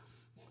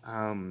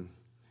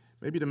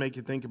maybe to make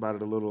you think about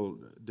it a little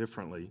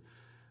differently.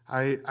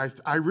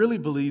 I really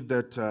believe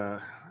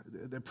that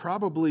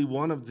probably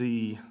one of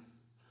the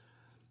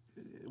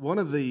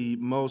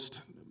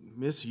most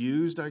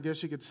misused, I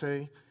guess you could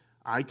say,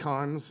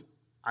 icons,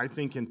 I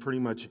think, in pretty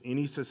much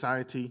any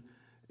society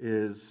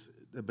is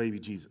the baby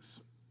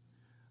Jesus.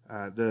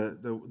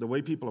 The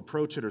way people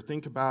approach it or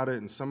think about it,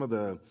 and some of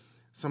the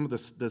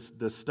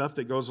stuff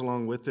that goes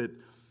along with it,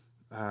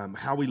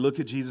 how we look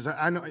at Jesus.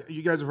 I know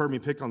you guys have heard me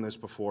pick on this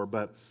before,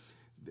 but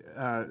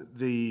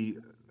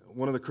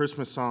one of the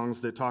Christmas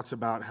songs that talks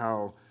about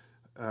how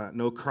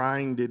no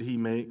crying did he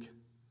make,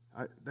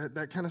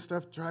 that kind of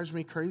stuff drives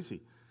me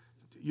crazy.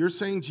 You're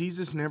saying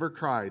Jesus never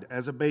cried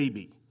as a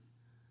baby.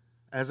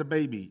 As a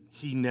baby,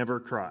 he never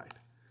cried.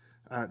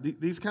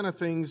 These kind of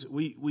things,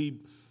 we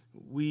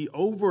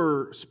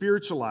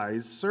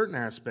over-spiritualize certain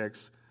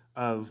aspects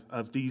of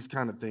these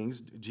kind of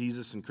things,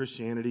 Jesus and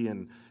Christianity,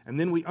 and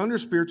then we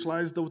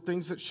under-spiritualize the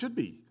things that should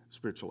be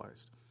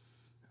spiritualized.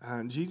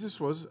 Jesus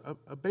was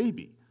a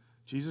baby.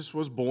 Jesus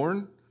was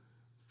born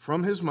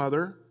from his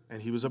mother,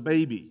 and he was a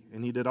baby,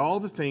 and he did all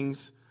the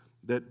things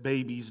that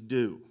babies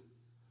do.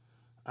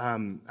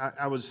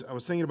 I was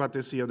thinking about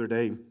this the other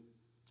day.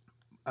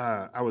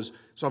 I was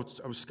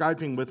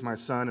Skyping with my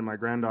son, and my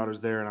granddaughter's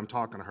there, and I'm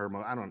talking to her.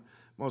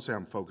 Mostly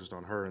I'm focused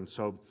on her, and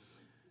so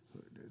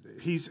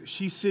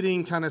she's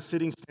standing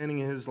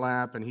in his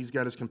lap, and he's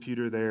got his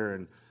computer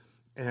there,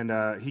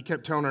 and he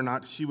kept telling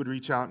her she would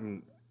reach out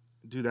and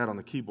do that on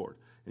the keyboard,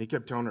 and he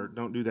kept telling her,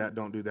 don't do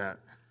that,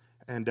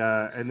 and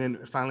then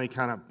finally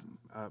kind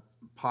of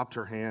popped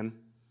her hand,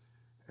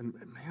 and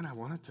man, I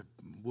wanted to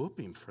whoop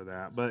him for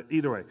that, but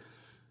either way,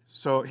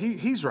 so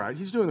he's right,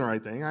 he's doing the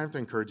right thing. I have to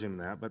encourage him in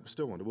that, but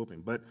still want to whoop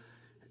him. But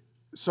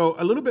so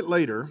a little bit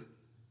later,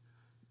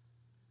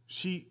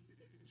 she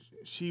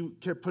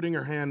kept putting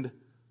her hand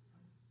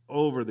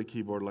over the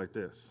keyboard like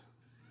this.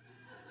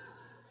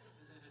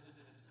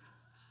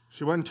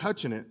 She wasn't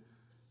touching it.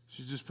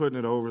 She's just putting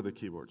it over the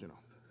keyboard,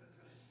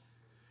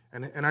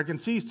 And I can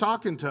see he's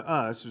talking to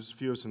us. There's a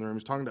few of us in the room.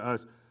 He's talking to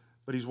us,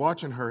 but he's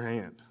watching her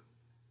hand.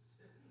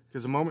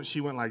 Because the moment she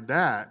went like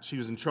that, she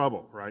was in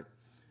trouble, right?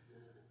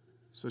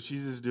 So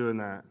she's just doing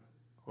that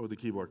over the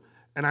keyboard.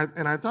 And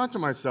I thought to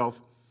myself,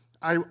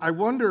 I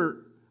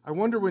wonder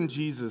when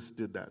Jesus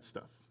did that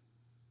stuff.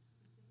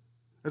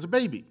 As a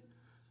baby,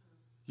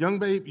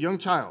 young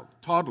child,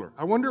 toddler.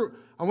 I wonder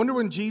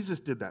when Jesus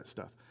did that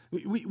stuff.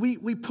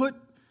 We put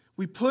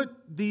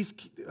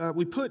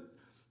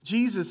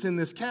Jesus in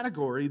this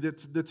category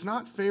that's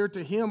not fair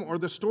to him or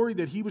the story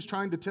that he was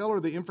trying to tell or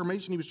the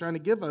information he was trying to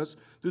give us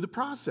through the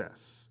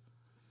process.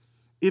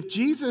 If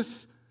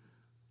Jesus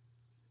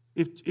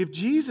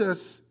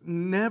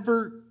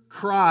never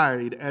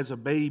cried as a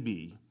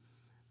baby,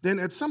 then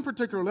at some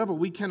particular level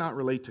we cannot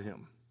relate to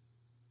him.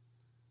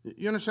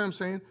 You understand what I'm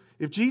saying?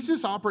 If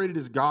Jesus operated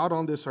as God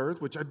on this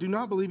earth, which I do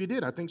not believe he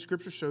did, I think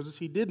Scripture shows us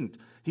he didn't.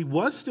 He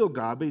was still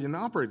God, but he didn't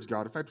operate as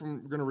God. In fact, we're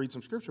going to read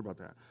some Scripture about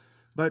that.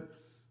 But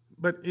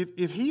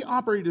if he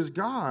operated as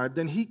God,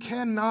 then he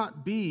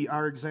cannot be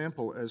our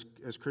example as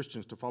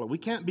Christians to follow. We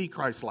can't be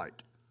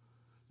Christ-like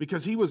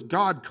because he was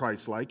God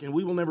Christ-like, and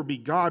we will never be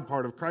God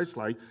part of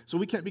Christ-like, so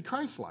we can't be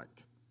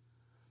Christ-like.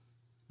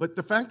 But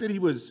the fact that he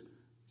was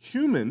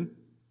human,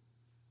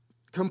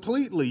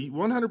 completely,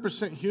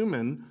 100%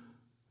 human,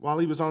 while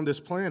he was on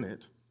this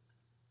planet,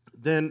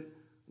 then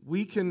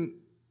we can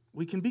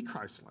be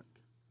Christ-like.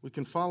 We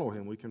can follow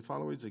him. We can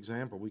follow his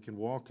example. We can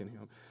walk in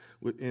him,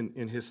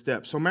 in his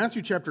steps. So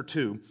Matthew chapter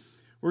 2,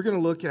 we're going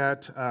to look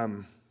at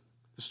the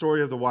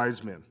story of the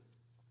wise men.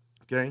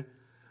 Okay?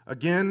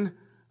 Again,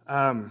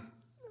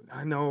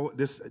 I know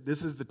this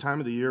is the time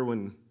of the year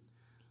when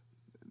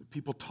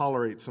people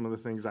tolerate some of the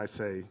things I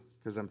say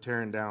because I'm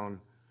tearing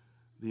down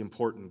the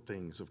important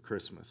things of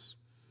Christmas.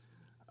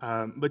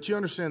 But you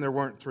understand there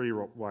weren't three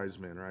wise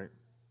men, right?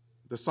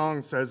 The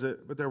song says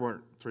it, but there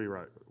weren't three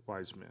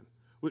wise men.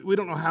 We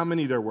don't know how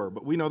many there were,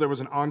 but we know there was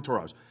an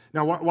entourage.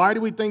 Now, why do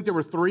we think there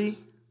were three?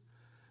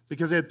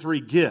 Because they had three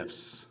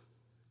gifts.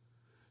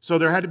 So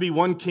there had to be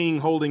one king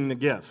holding the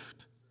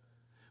gift,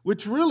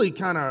 which really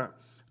kind of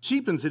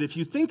cheapens it. If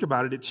you think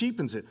about it, it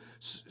cheapens it.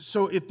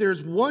 So if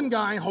there's one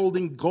guy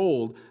holding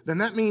gold, then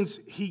that means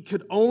he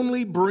could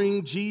only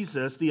bring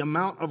Jesus the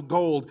amount of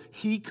gold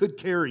he could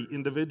carry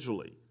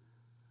individually.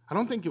 I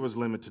don't think it was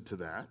limited to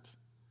that.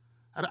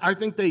 I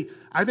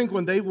think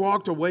when they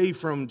walked away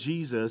from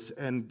Jesus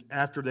and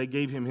after they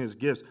gave him his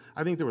gifts,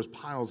 I think there was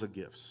piles of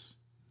gifts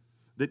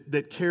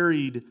that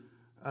carried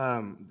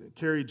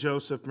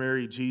Joseph,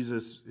 Mary,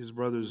 Jesus, his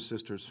brothers and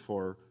sisters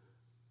for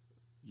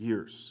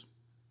years.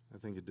 I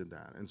think it did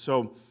that. And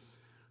so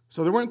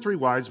there weren't three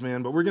wise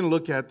men, but we're going to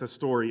look at the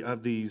story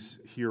of these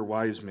here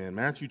wise men.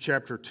 Matthew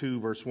chapter 2,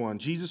 verse 1.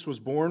 Jesus was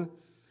born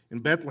in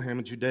Bethlehem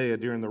in Judea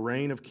during the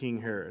reign of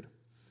King Herod.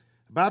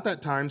 About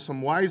that time,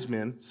 some wise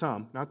men,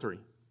 some, not three,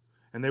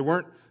 and they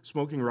weren't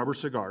smoking rubber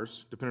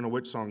cigars, depending on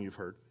which song you've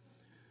heard.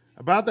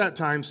 About that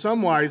time,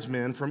 some wise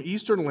men from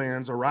eastern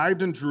lands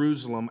arrived in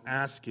Jerusalem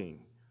asking,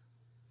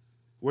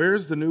 "Where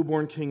is the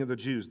newborn King of the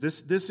Jews?"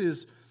 This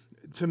is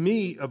to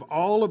me, of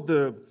all of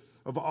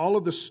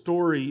the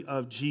story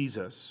of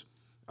Jesus,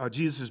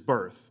 Jesus'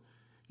 birth,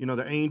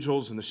 the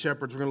angels and the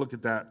shepherds, we're going to look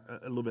at that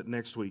a little bit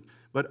next week.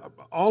 But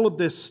all of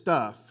this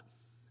stuff,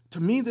 to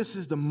me, this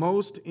is the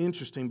most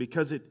interesting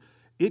because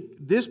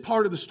this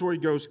part of the story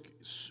goes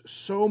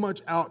so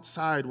much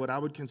outside what I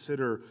would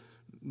consider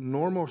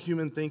normal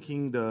human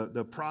thinking,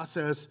 the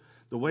process,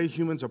 the way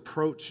humans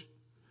approach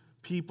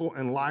people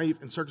and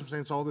life and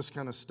circumstance, all this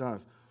kind of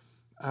stuff.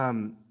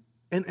 And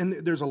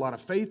there's a lot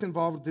of faith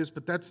involved with this,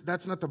 but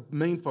that's not the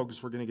main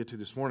focus we're going to get to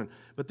this morning.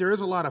 But there is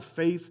a lot of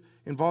faith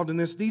involved in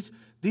this.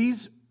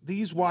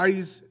 These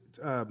wise,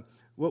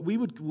 what we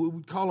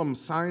would call them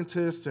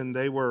scientists, and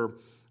they were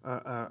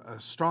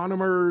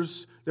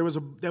astronomers. There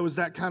was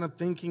that kind of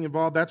thinking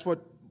involved. That's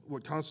what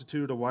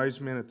constituted a wise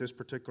man at this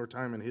particular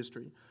time in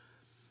history.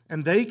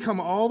 And they come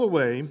all the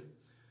way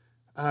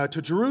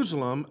to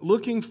Jerusalem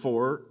looking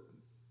for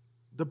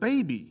the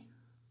baby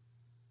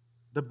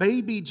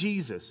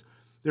Jesus.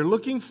 They're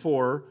looking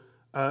for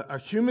a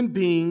human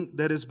being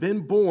that has been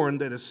born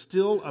that is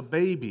still a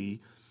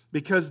baby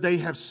because they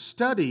have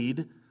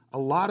studied a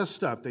lot of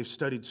stuff. They've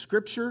studied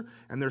Scripture,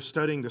 and they're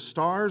studying the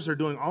stars. They're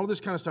doing all this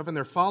kind of stuff, and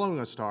they're following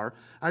a star.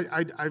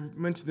 I've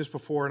mentioned this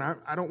before, and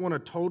I don't want to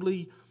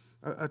totally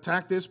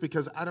attack this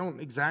because I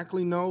don't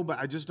exactly know, but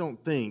I just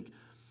don't think.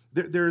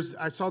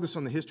 I saw this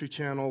on the History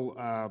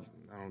Channel,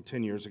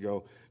 10 years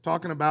ago,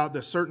 talking about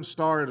the certain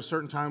star at a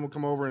certain time will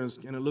come over, and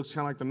it looks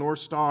kind of like the North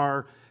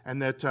Star,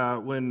 and that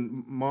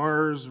when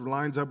Mars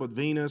lines up with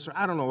Venus, or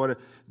I don't know what,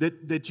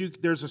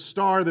 there's a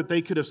star that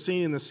they could have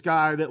seen in the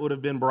sky that would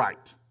have been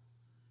bright.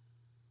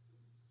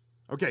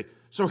 Okay,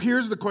 so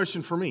here's the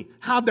question for me.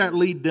 How'd that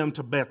lead them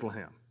to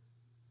Bethlehem?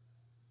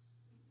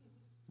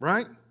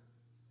 Right?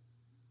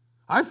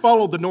 I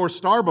followed the North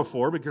Star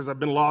before because I've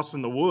been lost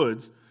in the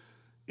woods.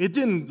 It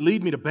didn't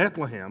lead me to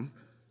Bethlehem.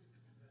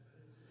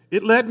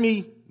 It led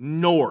me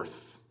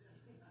north.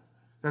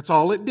 That's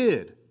all it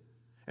did.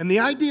 And the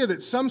idea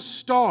that some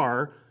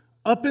star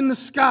up in the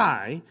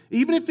sky,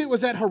 even if it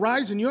was at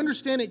horizon, you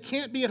understand it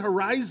can't be at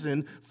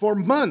horizon for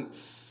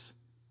months.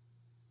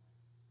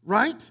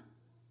 Right?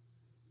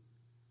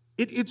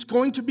 It's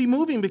going to be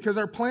moving because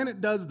our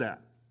planet does that.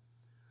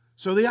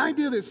 So the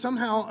idea that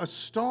somehow a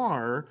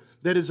star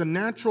that is a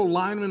natural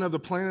alignment of the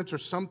planets or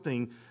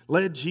something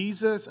led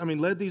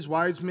these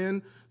wise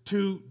men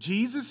to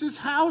Jesus'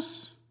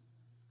 house,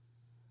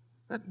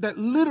 that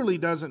literally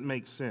doesn't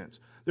make sense.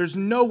 There's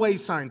no way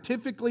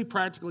scientifically,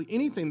 practically,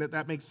 anything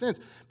that makes sense.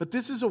 But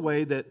this is a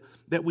way that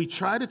we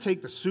try to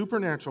take the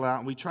supernatural out,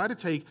 and we try to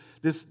take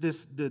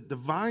the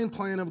divine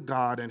plan of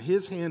God and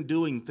His hand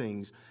doing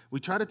things. We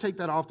try to take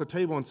that off the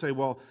table and say,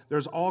 well,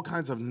 there's all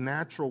kinds of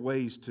natural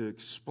ways to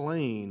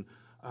explain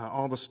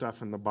all the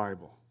stuff in the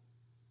Bible.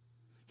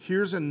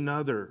 Here's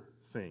another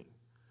thing.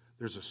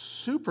 There's a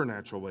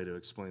supernatural way to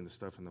explain the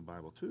stuff in the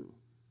Bible, too.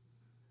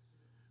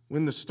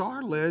 When the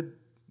star led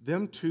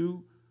them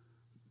to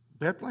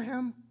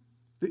Bethlehem,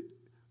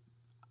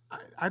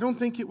 I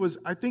think it was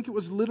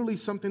literally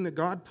something that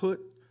God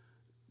put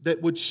that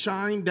would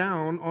shine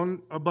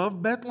down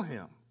above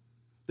Bethlehem,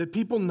 that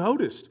people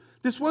noticed.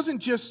 This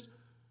wasn't just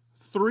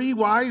 3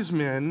 wise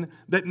men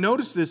that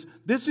noticed this.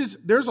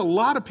 There's a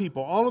lot of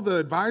people. All of the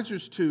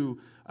advisors to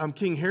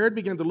King Herod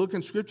began to look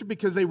in Scripture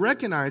because they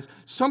recognized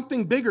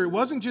something bigger. It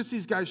wasn't just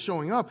these guys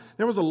showing up.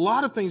 There was a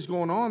lot of things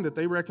going on that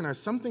they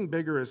recognized something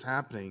bigger is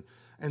happening.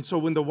 And so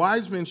when the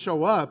wise men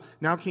show up,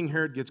 now King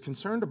Herod gets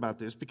concerned about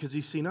this because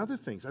he's seen other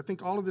things. I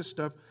think all of this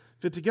stuff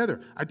fit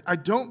together. I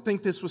don't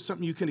think this was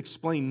something you can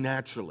explain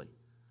naturally.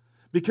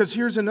 Because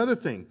here's another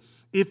thing.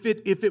 If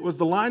it was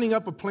the lining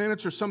up of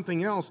planets or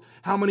something else,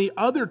 how many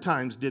other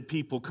times did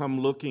people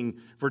come looking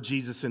for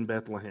Jesus in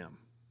Bethlehem?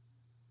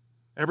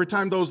 Every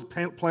time those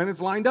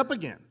planets lined up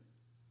again.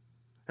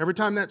 Every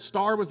time that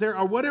star was there,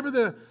 or whatever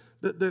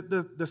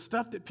the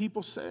stuff that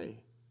people say.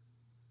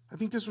 I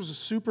think this was a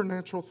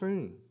supernatural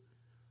thing.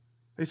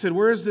 They said,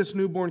 "Where is this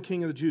newborn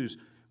King of the Jews?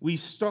 We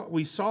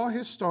saw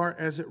his star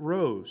as it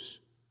rose."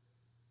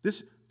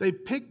 They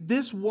picked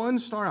this one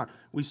star out.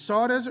 We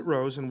saw it as it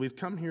rose, and we've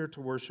come here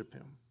to worship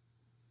him.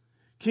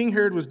 King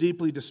Herod was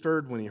deeply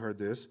disturbed when he heard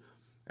this.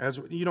 As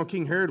you know,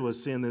 King Herod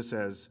was seeing this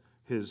as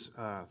his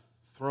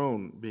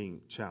throne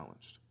being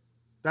challenged.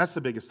 That's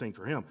the biggest thing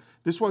for him.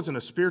 This wasn't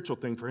a spiritual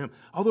thing for him.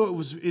 Although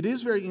it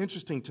is very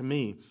interesting to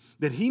me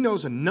that he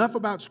knows enough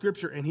about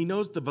Scripture and he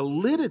knows the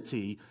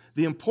validity,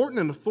 the important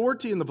and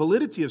authority and the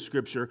validity of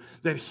Scripture,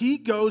 that he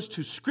goes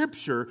to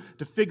Scripture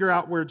to figure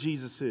out where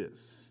Jesus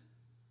is.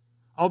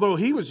 Although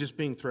he was just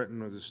being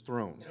threatened with his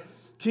throne.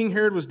 King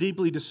Herod was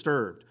deeply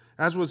disturbed,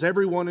 as was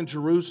everyone in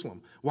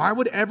Jerusalem. Why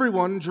would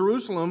everyone in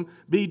Jerusalem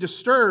be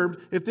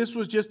disturbed if this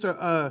was just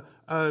a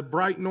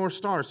bright North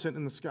Star sitting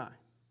in the sky?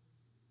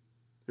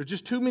 There's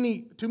just too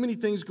many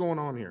things going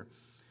on here.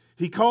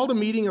 He called a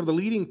meeting of the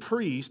leading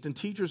priests and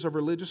teachers of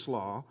religious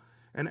law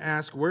and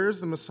asked, "Where is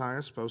the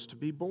Messiah supposed to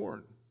be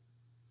born?"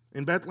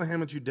 "In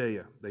Bethlehem of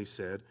Judea," they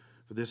said,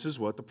 "for this is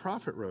what the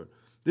prophet wrote."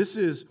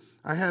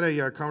 I had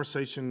a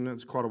conversation,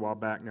 it's quite a while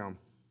back now,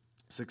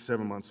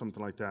 6-7 months,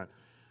 something like that,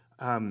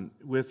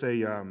 with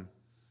a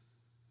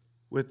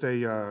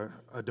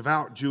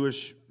devout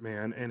Jewish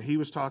man, and he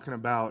was talking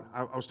about,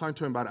 I was talking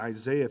to him about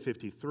Isaiah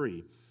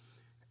 53,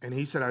 and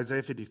he said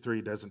Isaiah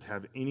 53 doesn't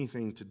have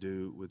anything to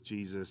do with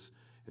Jesus.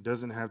 It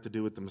doesn't have to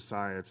do with the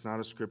Messiah. It's not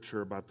a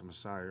scripture about the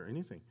Messiah or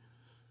anything.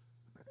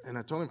 And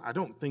I told him, I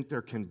don't think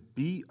there can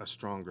be a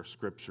stronger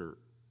scripture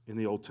in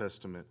the Old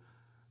Testament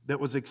that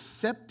was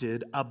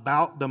accepted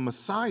about the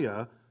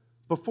Messiah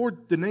before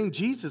the name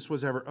Jesus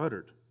was ever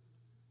uttered.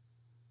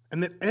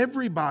 And that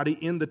everybody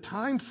in the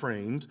time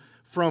frames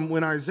from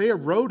when Isaiah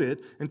wrote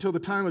it until the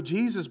time of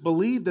Jesus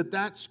believed that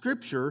that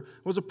scripture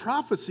was a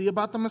prophecy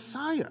about the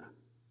Messiah.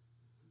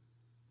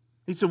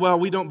 He said, well,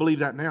 we don't believe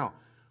that now.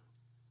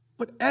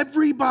 But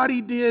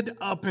everybody did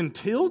up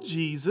until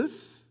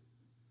Jesus.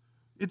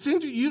 It's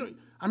interesting.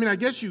 I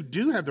guess you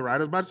do have the right. I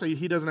was about to say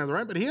he doesn't have the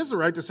right, but he has the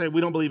right to say we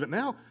don't believe it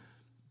now.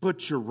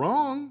 But you're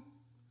wrong.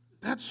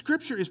 That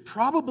scripture is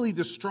probably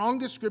the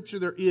strongest scripture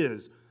there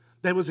is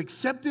that was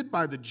accepted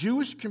by the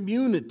Jewish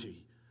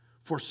community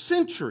for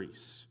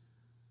centuries.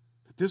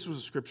 That this was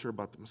a scripture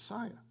about the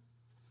Messiah.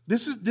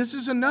 This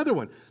is another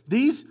one.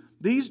 These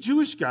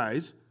Jewish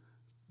guys,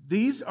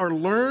 these are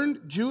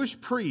learned Jewish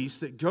priests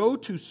that go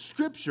to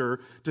Scripture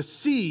to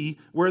see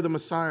where the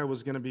Messiah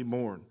was going to be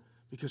born,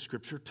 because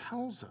Scripture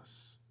tells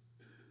us.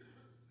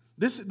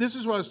 This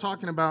is what I was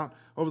talking about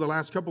over the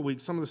last couple of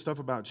weeks, some of the stuff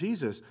about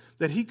Jesus,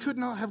 that he could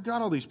not have got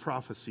all these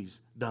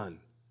prophecies done.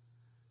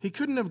 He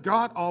couldn't have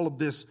got all of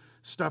this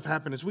stuff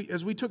happen. As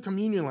we took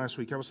communion last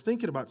week, I was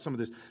thinking about some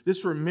of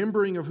this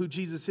remembering of who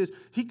Jesus is.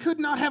 He could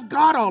not have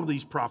got all of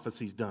these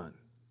prophecies done.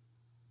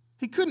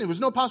 He couldn't. There was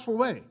no possible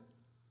way.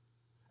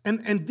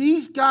 And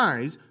these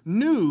guys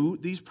knew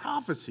these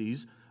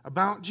prophecies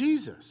about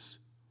Jesus.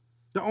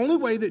 The only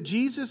way that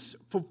Jesus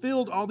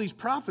fulfilled all these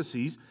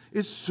prophecies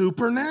is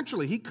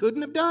supernaturally. He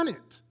couldn't have done it.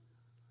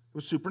 It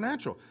was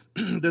supernatural.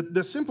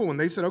 The simple one,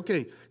 they said,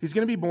 okay, he's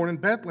going to be born in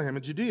Bethlehem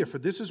in Judea, for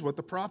this is what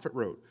the prophet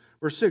wrote.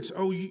 Verse 6,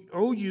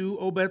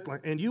 O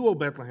Bethlehem, and you, O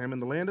Bethlehem,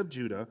 in the land of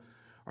Judah,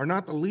 are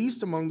not the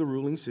least among the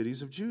ruling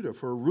cities of Judah,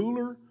 for a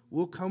ruler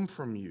will come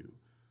from you,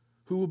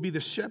 who will be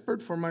the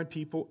shepherd for my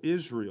people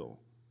Israel.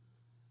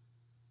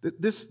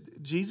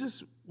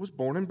 Jesus was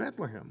born in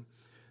Bethlehem.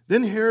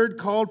 Then Herod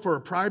called for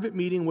a private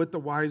meeting with the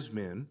wise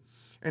men,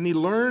 and he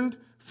learned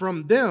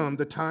from them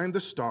the time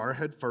the star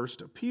had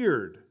first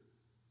appeared.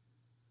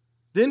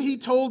 Then he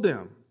told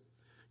them,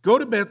 go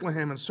to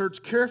Bethlehem and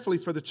search carefully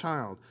for the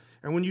child.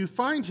 And when you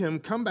find him,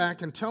 come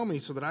back and tell me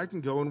so that I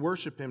can go and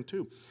worship him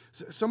too.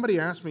 Somebody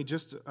asked me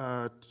just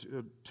 2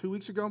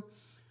 weeks ago,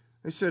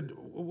 they said,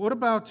 what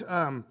about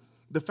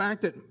the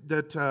fact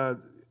that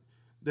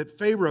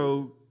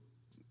Pharaoh,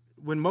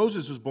 when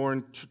Moses was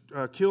born,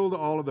 killed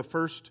all of the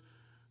first,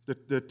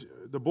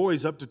 the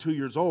boys up to 2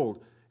 years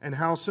old, and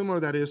how similar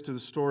that is to the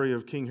story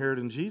of King Herod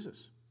and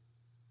Jesus?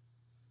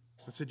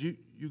 I said, you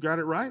got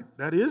it right.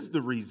 That is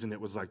the reason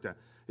it was like that.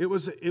 It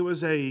was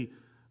a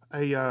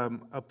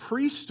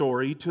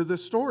pre-story to the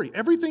story.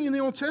 Everything in the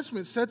Old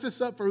Testament sets us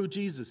up for who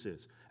Jesus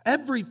is.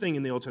 Everything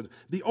in the Old Testament.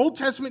 The Old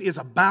Testament is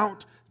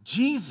about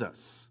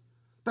Jesus.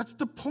 That's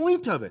the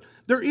point of it.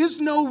 There is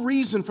no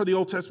reason for the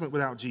Old Testament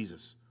without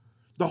Jesus.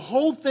 The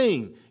whole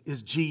thing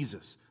is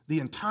Jesus. The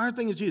entire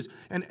thing is Jesus.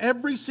 And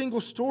every single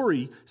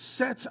story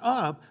sets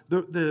up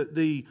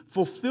the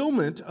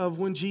fulfillment of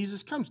when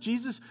Jesus comes.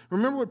 Jesus,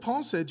 remember what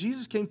Paul said,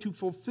 Jesus came to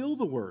fulfill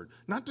the word,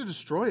 not to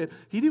destroy it.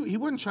 He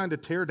wasn't trying to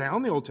tear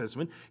down the Old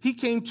Testament. He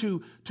came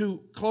to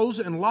close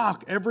and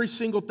lock every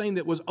single thing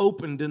that was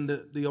opened in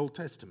the Old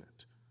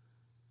Testament.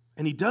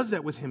 And he does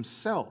that with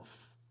himself.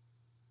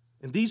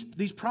 And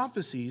these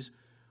prophecies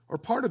are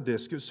part of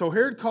this. So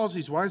Herod calls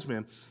these wise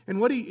men, and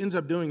what he ends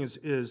up doing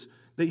is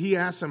that he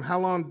asks them, how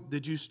long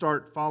did you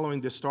start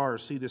following this star or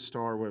see this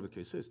star, or whatever the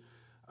case is?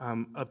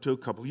 Up to a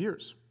couple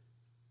years.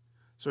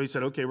 So he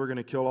said, okay, we're going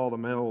to kill all the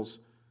males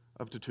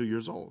up to 2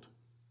 years old.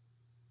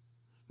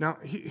 Now,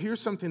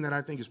 here's something that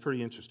I think is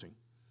pretty interesting.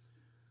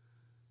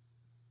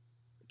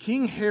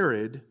 King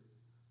Herod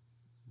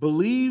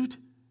believed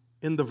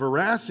in the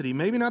veracity,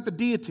 maybe not the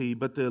deity,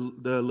 but the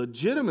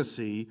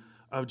legitimacy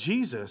of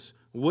Jesus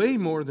way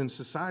more than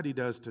society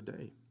does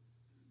today.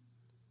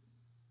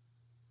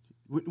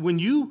 When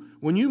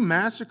you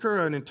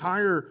massacre an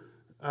entire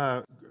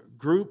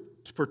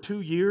group for 2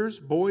 years,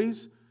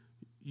 boys,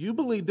 you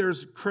believe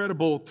there's a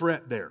credible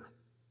threat there.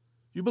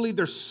 You believe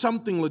there's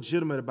something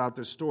legitimate about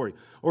this story.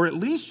 Or at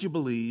least you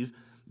believe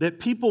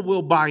that people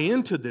will buy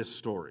into this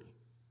story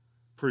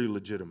pretty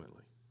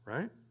legitimately,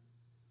 right?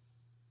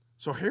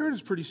 So Herod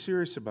is pretty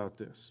serious about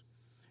this.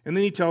 And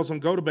then he tells them,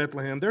 go to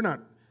Bethlehem.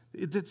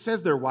 It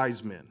says they're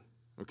wise men,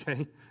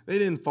 okay? They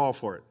didn't fall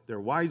for it. They're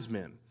wise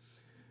men.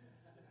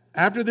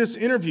 After this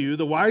interview,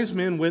 the wise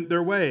men went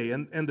their way,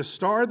 and the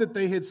star that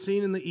they had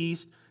seen in the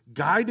east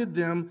guided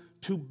them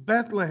to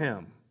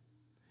Bethlehem.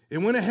 It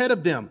went ahead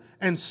of them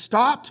and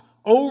stopped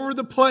over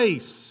the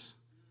place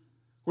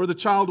where the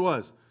child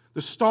was.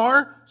 The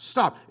star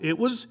stopped. It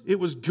was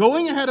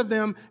going ahead of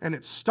them, and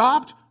it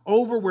stopped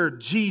over where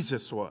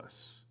Jesus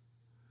was.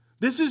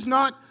 This is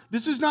not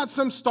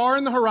some star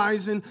in the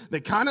horizon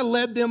that kind of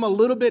led them a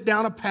little bit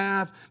down a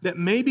path that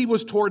maybe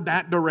was toward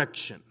that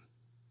direction.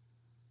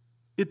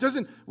 It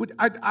doesn't,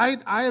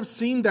 I have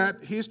seen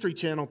that History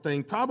Channel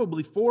thing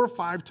probably 4 or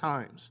 5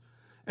 times.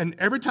 And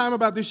every time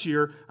about this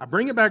year, I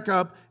bring it back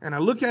up and I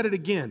look at it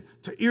again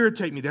to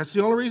irritate me. That's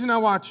the only reason I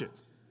watch it.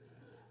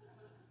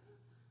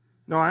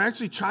 No, I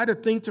actually try to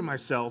think to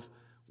myself,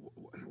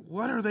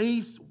 why are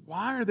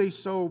they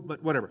so,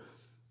 but whatever.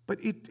 But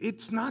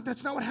that's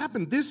not what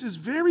happened. This is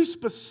very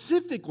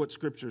specific what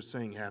Scripture is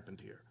saying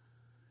happened here.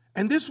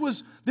 And this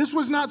was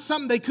not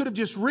something they could have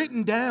just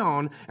written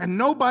down and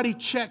nobody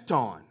checked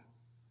on.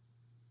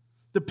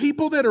 The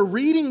people that are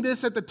reading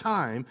this at the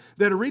time,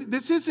 that are reading,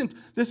 this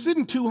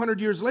isn't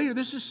 200 years later.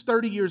 This is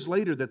 30 years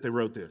later that they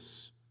wrote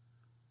this.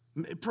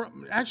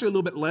 Actually, a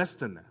little bit less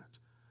than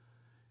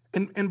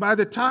that. And by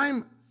the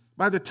time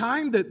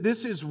that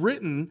this is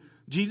written,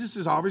 Jesus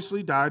has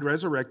obviously died,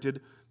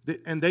 resurrected,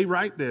 and they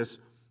write this.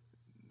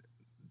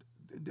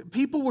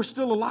 People were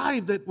still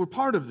alive that were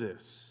part of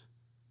this.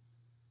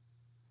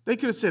 They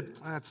could have said,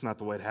 that's not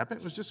the way it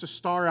happened. It was just a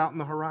star out in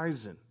the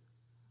horizon.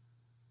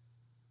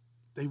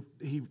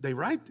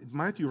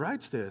 Matthew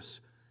writes this,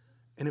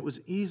 and it was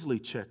easily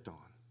checked on.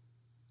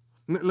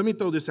 Let me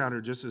throw this out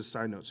here just as a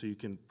side note so you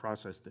can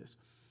process this.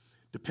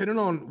 Depending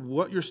on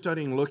what you're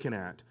studying, looking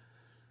at,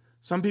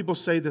 some people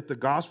say that the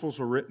Gospels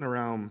were written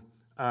around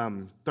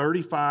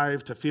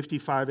 35 to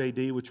 55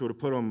 AD, which would have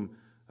put them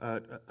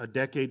a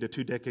decade to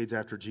 2 decades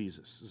after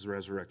Jesus'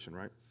 resurrection,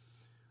 right?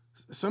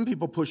 Some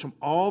people push them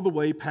all the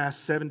way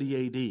past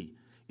 70 AD.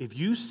 If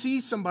you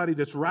see somebody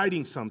that's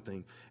writing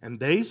something and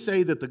they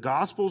say that the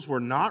Gospels were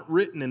not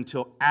written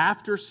until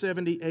after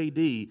 70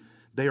 AD,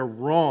 they are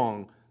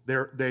wrong.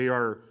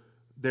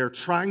 They're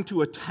trying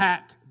to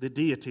attack the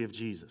deity of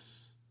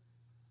Jesus.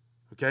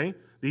 Okay?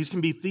 These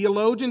can be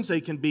theologians. They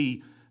can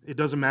be, it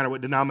doesn't matter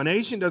what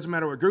denomination, it doesn't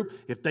matter what group.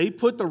 If they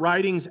put the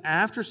writings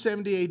after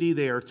 70 AD,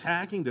 they are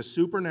attacking the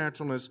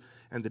supernaturalness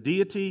and the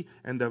deity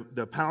and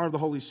the power of the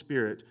Holy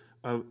Spirit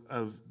of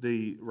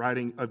the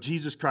writing of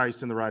Jesus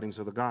Christ and the writings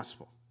of the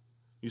gospel.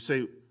 You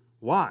say,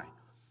 why?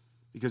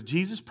 Because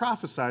Jesus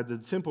prophesied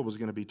that the temple was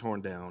going to be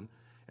torn down,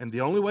 and the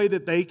only way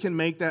that they can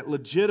make that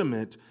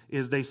legitimate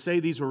is they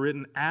say these were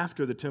written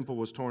after the temple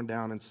was torn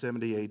down in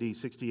 70 AD,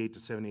 68 to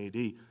 70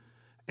 AD.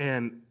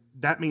 And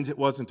that means it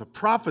wasn't a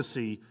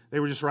prophecy. They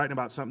were just writing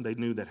about something they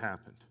knew that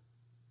happened.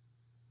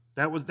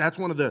 That's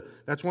one of the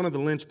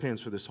linchpins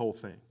for this whole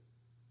thing.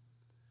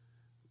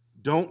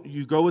 Don't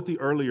you go with the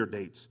earlier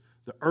dates.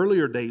 The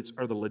earlier dates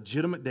are the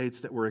legitimate dates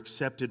that were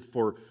accepted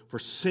for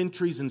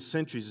centuries and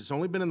centuries. It's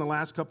only been in the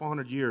last couple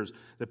hundred years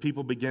that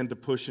people began to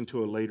push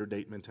into a later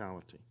date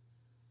mentality.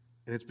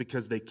 And it's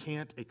because they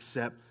can't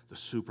accept the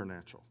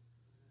supernatural.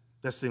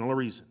 That's the only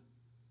reason.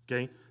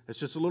 Okay? It's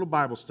just a little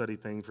Bible study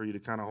thing for you to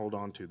kind of hold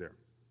on to there.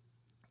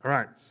 All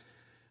right.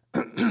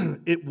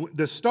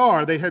 The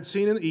star they had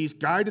seen in the east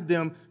guided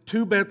them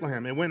to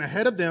Bethlehem. It went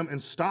ahead of them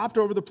and stopped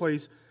over the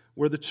place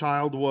where the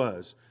child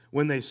was.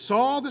 When they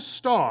saw the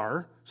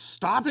star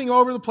stopping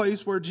over the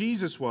place where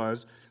Jesus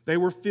was, they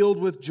were filled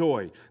with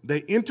joy.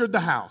 They entered the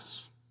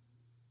house.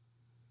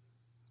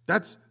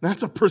 That's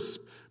a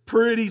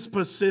pretty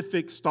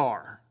specific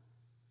star.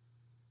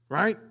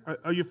 Right?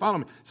 Are you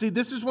following me? See,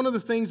 this is one of the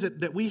things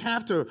that we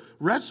have to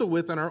wrestle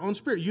with in our own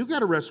spirit. You've got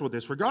to wrestle with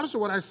this. Regardless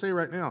of what I say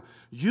right now,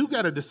 you've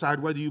got to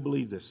decide whether you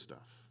believe this stuff.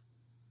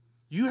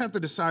 You have to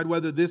decide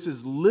whether this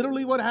is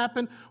literally what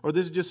happened or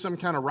this is just some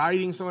kind of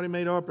writing somebody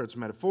made up or it's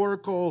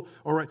metaphorical.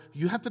 Or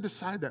you have to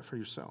decide that for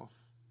yourself.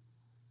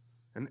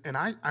 And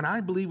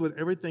I believe with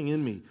everything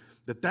in me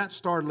that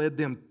star led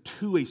them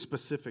to a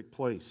specific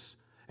place.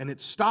 And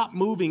it stopped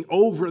moving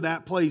over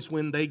that place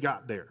when they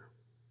got there.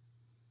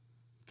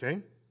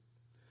 Okay?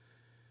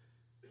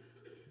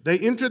 They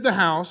entered the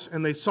house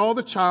and they saw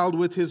the child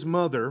with his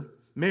mother,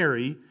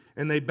 Mary,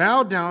 and they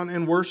bowed down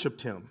and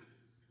worshiped him.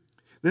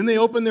 Then they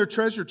opened their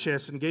treasure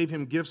chests and gave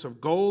him gifts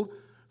of gold,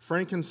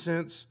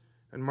 frankincense,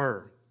 and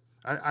myrrh.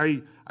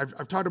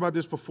 I've talked about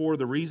this before.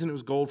 The reason it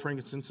was gold,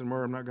 frankincense, and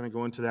myrrh, I'm not going to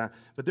go into that.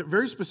 But they're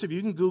very specific.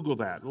 You can Google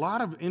that. A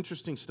lot of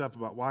interesting stuff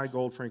about why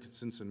gold,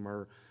 frankincense, and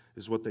myrrh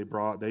is what they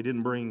brought. They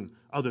didn't bring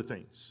other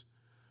things.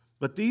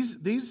 But these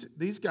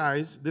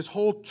guys, this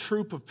whole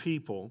troop of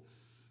people,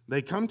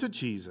 they come to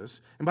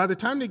Jesus. And by the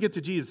time they get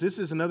to Jesus, this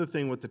is another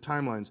thing with the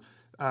timelines.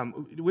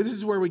 This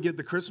is where we get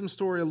the Christmas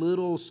story a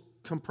little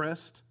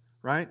compressed.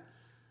 Right?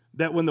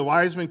 That when the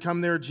wise men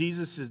come there,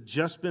 Jesus has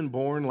just been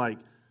born. Like,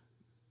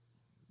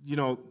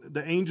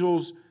 the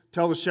angels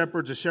tell the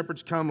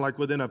shepherds come like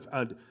within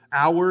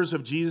hours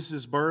of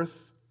Jesus' birth.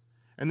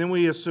 And then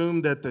we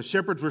assume that the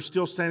shepherds were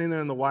still standing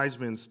there and the wise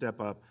men step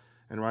up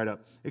and ride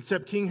up.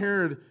 Except King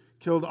Herod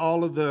killed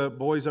all of the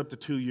boys up to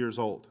 2 years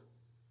old.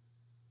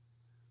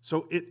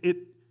 So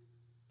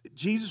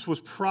Jesus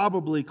was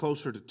probably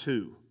closer to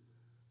 2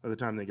 by the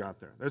time they got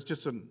there. That's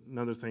just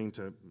another thing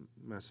to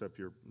mess up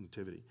your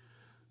nativity.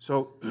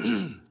 So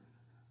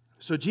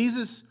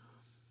Jesus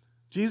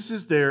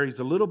is there. He's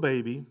a little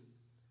baby,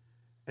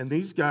 And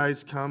these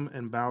guys come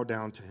and bow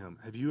down to him.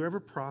 Have you ever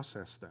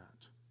processed that?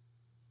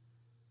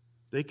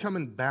 They come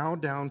and bow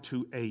down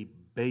to a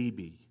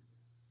baby.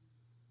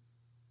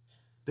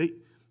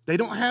 They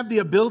don't have the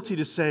ability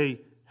to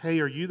say, hey,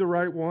 are you the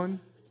right one?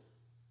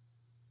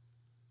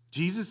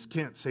 Jesus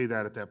can't say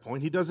that at that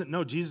point. He doesn't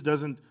know. Jesus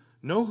doesn't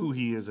know who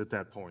he is at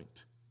that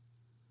point.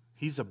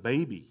 He's a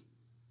baby.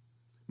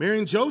 Mary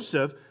and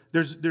Joseph,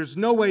 there's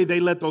no way they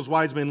let those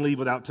wise men leave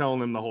without telling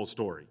them the whole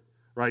story.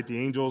 Right? The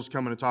angels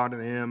coming and talking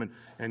to him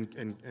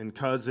and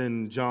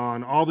cousin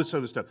John, all this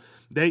other stuff.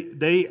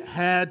 They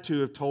had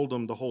to have told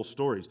them the whole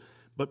stories.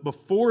 But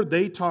before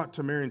they talked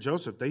to Mary and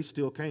Joseph, they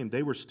still came.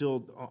 They were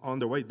still on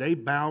their way. They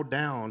bowed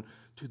down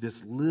to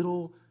this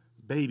little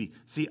baby.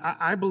 See,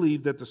 I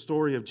believe that the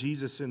story of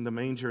Jesus in the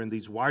manger and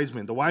these wise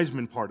men, the wise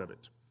men part of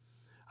it,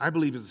 I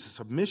believe is a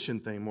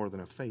submission thing more than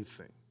a faith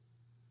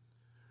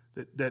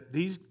thing. That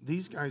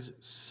these guys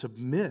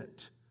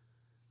submit.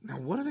 Now,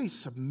 what are they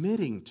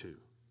submitting to?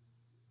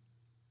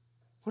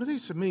 What are they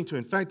submitting to?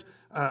 In fact,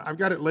 I've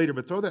got it later,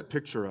 but throw that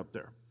picture up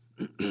there.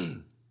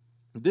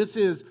 This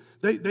is,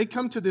 they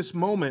come to this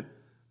moment.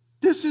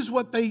 This is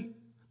what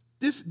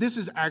this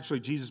is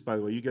actually Jesus, by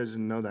the way. You guys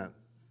didn't know that.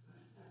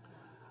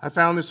 I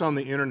found this on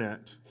the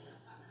internet.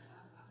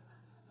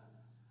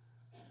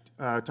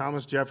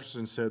 Thomas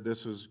Jefferson said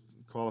this was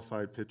a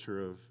qualified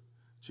picture of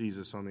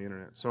Jesus on the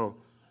internet. So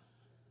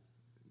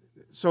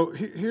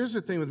here's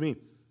the thing with me.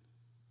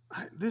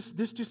 It's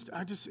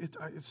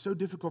so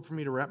difficult for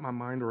me to wrap my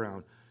mind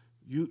around.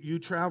 You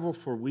travel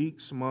for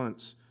weeks,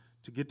 months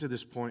to get to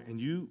this point,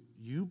 and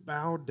you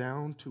bow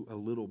down to a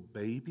little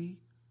baby.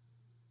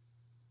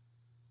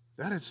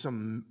 That is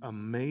some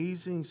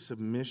amazing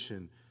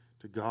submission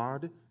to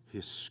God,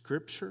 His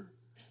Scripture,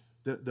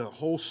 the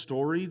whole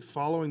story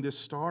following this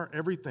star,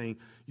 everything.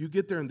 You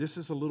get there, and this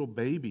is a little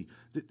baby.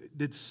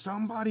 Did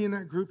somebody in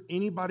that group,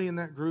 anybody in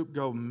that group,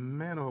 go,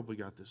 man, I hope we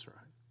got this right?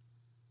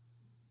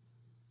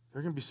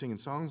 They're going to be singing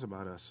songs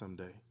about us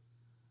someday.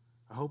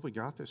 I hope we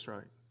got this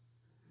right.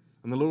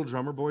 And the little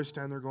drummer boys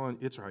stand there going,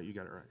 it's right, you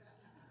got it right.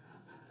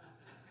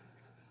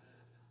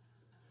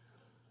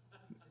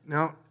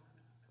 Now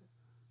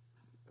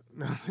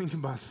think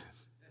about this.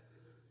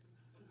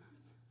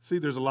 See,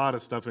 there's a lot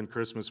of stuff in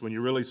Christmas. When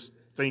you really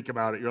think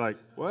about it, you're like,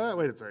 what?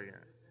 Wait a second.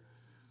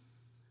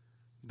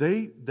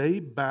 They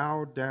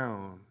bow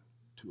down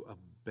to a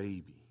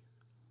baby.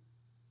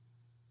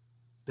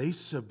 They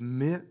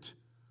submit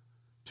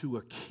to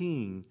a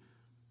king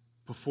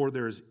before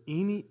there is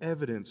any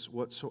evidence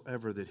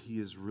whatsoever that he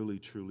is really,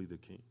 truly the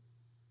king.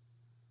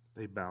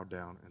 They bow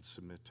down and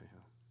submit to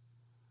him.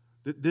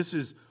 This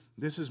is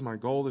my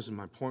goal, this is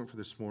my point for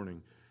this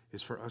morning,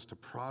 is for us to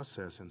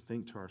process and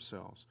think to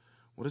ourselves,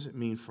 what does it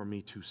mean for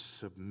me to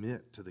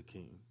submit to the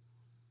king?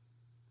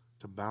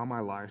 To bow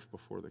my life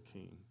before the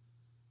king.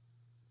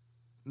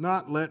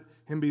 Not let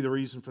him be the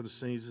reason for the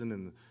season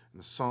and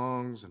the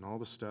songs and all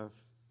the stuff.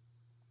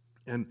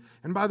 And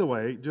by the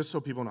way, just so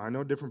people know, I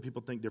know different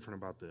people think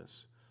different about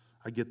this.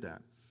 I get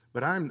that.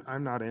 But I'm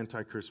not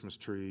anti-Christmas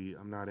tree.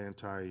 I'm not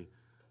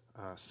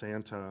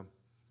anti-Santa.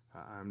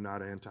 I'm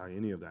not anti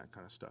any of that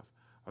kind of stuff.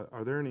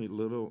 Are there any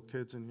little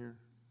kids in here?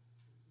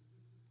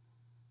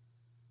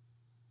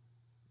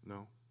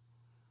 No?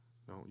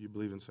 No? You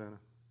believe in Santa?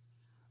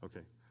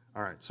 Okay.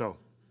 All right. So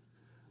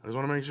I just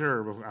want to make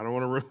sure. But I don't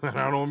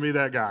want to be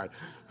that guy.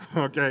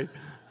 Okay?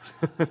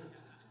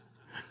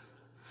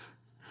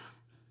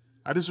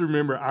 I just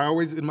remember,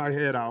 in my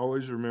head, I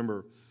always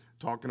remember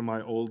talking to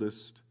my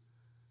oldest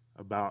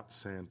about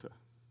Santa.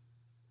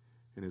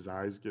 And his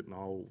eyes getting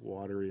all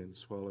watery and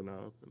swelling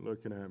up and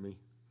looking at me.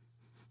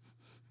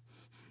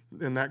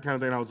 And that kind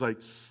of thing. I was like,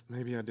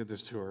 maybe I did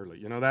this too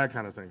early. That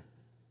kind of thing.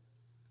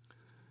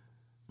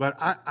 But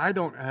I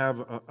don't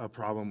have a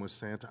problem with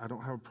Santa. I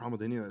don't have a problem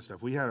with any of that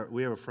stuff. We have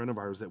a friend of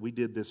ours that we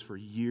did this for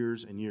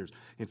years and years.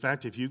 In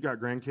fact, if you've got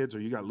grandkids or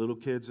you got little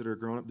kids that are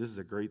growing up, this is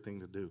a great thing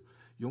to do.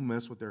 You'll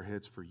mess with their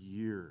heads for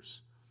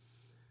years.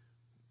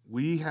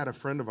 We had a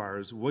friend of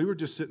ours. We were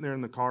just sitting there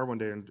in the car one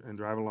day and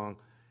driving along,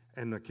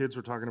 and the kids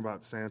were talking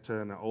about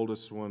Santa, and the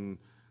oldest one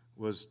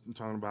was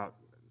talking about,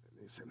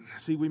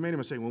 see, we made a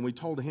mistake. When we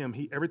told him,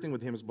 everything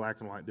with him is black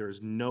and white. There is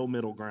no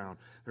middle ground.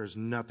 There's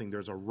nothing.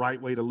 There's a right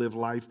way to live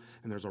life,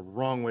 and there's a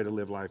wrong way to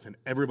live life, and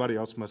everybody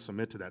else must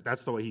submit to that.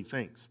 That's the way he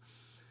thinks.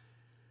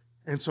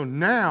 And so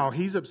now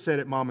he's upset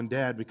at mom and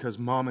dad because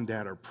mom and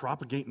dad are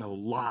propagating a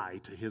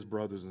lie to his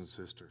brothers and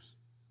sisters.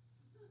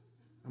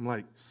 I'm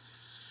like,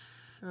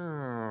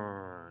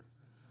 sure.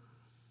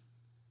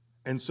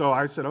 And so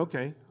I said,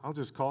 okay, I'll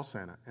just call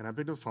Santa. And I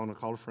picked up the phone and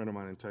called a friend of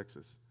mine in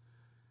Texas.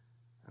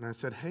 And I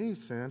said, hey,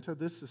 Santa,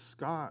 this is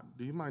Scott.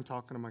 Do you mind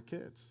talking to my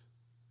kids?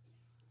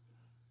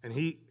 And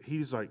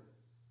he's like,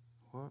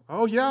 what?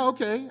 Oh, yeah,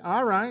 okay,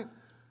 all right.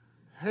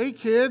 Hey,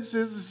 kids,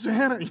 this is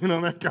Santa.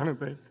 That kind of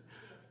thing.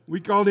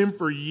 We called him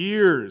for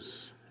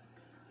years.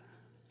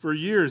 For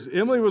years.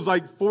 Emily was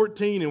like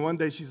 14, and one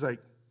day she's like,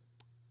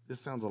 this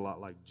sounds a lot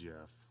like Jeff.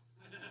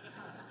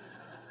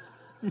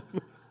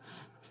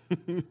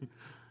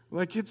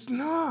 Like, it's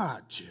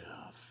not Jeff.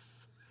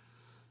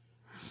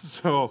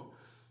 So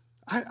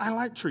I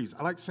like trees.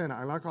 I like Santa.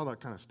 I like all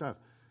that kind of stuff.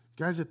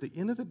 Guys, at the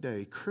end of the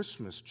day,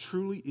 Christmas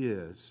truly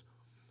is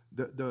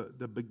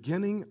the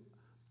beginning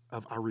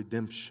of our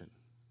redemption.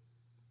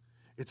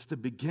 It's the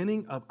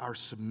beginning of our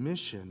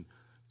submission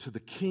to the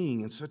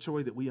King in such a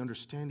way that we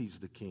understand He's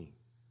the King.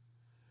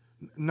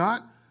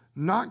 Not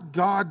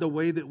God the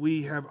way that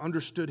we have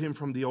understood Him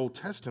from the Old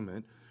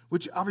Testament,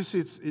 which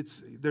obviously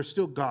they're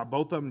still God.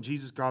 Both of them,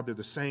 Jesus, God, they're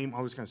the same,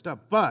 all this kind of stuff.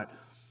 But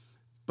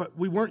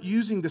we weren't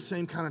using the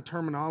same kind of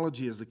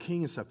terminology as the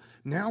King and stuff.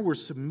 Now we're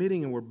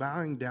submitting and we're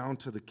bowing down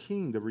to the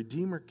King, the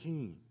Redeemer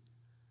King.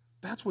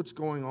 That's what's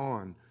going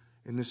on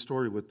in this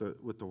story with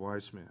the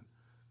wise men,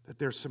 that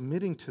they're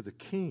submitting to the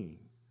King.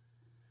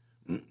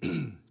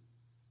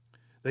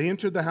 They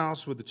entered the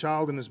house with the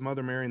child and his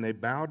mother Mary, and they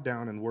bowed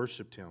down and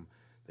worshiped Him.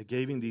 They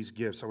gave Him these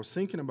gifts. I was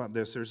thinking about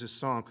this. There's this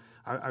song.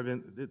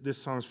 This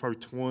song is probably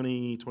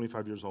 20,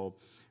 25 years old.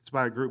 It's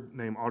by a group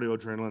named Audio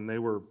Adrenaline. They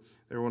were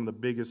one of the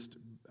biggest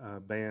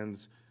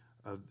bands,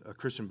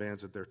 Christian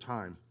bands at their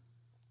time.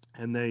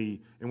 And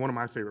one of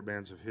my favorite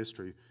bands of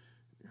history,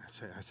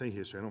 I say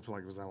history, I don't feel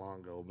like it was that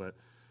long ago, but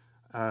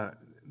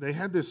they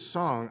had this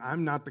song,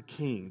 I'm Not the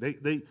King.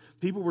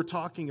 People were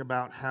talking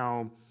about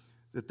how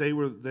that they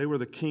were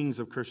the kings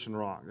of Christian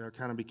rock. That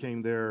kind of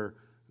became their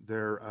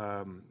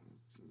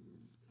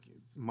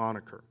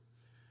moniker.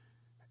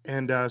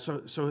 And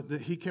so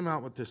he came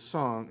out with this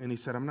song, and he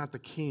said, I'm not the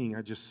king,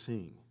 I just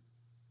sing.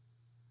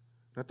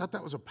 And I thought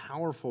that was a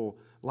powerful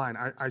line.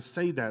 I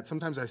say that.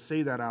 Sometimes I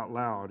say that out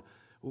loud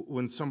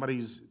when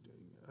somebody's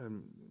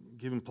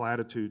giving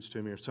platitudes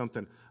to me or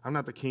something. I'm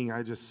not the king,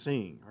 I just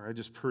sing, or I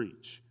just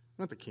preach.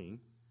 I'm not the king.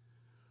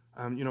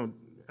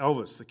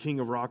 Elvis, the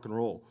king of rock and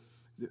roll.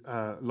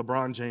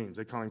 LeBron James,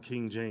 they call him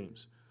King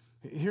James.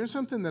 Here's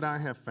something that I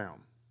have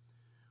found.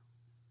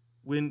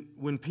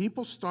 When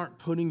people start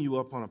putting you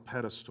up on a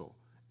pedestal,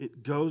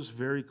 it goes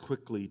very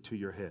quickly to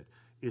your head.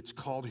 It's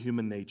called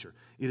human nature.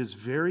 It is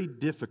very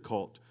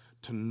difficult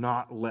to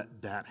not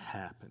let that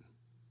happen.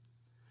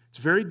 It's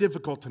very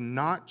difficult to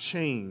not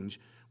change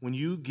when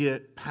you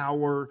get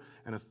power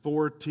and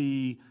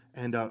authority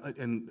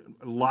and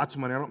lots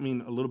of money. I don't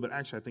mean a little bit.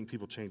 Actually, I think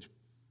people change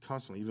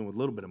constantly, even with a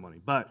little bit of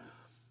money. But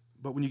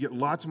when you get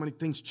lots of money,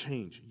 things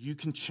change. You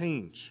can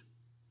change.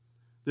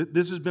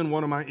 This has been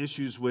one of my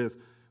issues with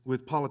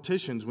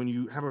politicians. When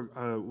you have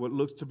what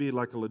looks to be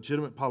like a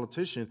legitimate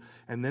politician,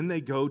 and then they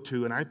go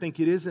to, and I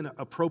think it is an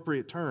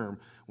appropriate term,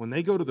 when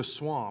they go to the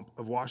swamp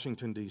of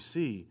Washington,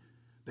 D.C.,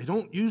 they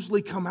don't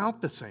usually come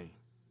out the same.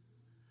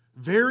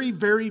 Very,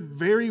 very,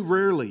 very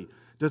rarely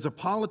does a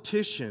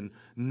politician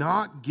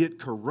not get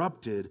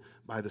corrupted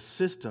by the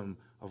system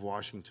of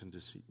Washington,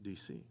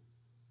 D.C.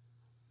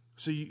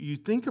 So you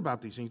think about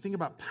these things, you think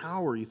about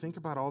power, you think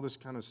about all this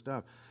kind of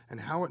stuff and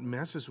how it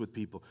messes with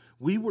people.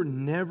 We were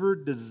never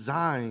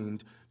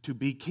designed to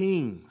be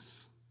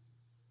kings.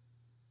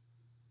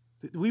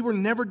 We were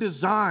never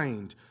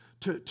designed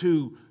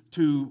to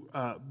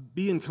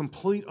be in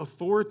complete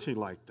authority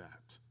like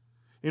that.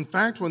 In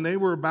fact, when they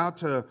were about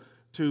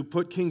to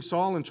put King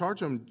Saul in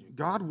charge of them,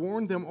 God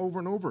warned them over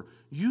and over,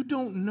 you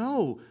don't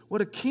know what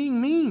a king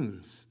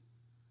means.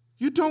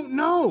 You don't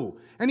know.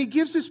 And he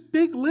gives this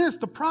big list.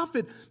 The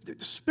prophet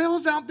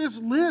spells out this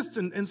list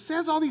and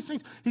says all these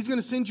things. He's going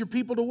to send your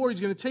people to war.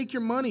 He's going to take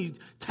your money,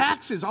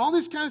 taxes, all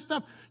this kind of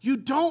stuff. You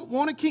don't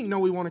want a king. No,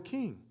 we want a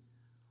king.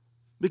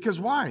 Because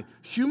why?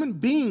 Human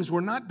beings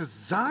were not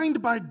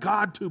designed by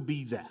God to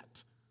be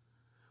that.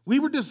 We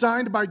were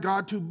designed by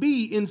God to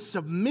be in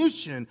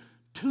submission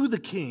to the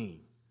king.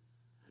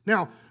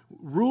 Now,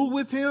 rule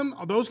with him,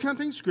 those kind of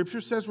things,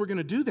 Scripture says we're going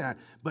to do that,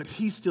 but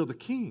he's still the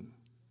king.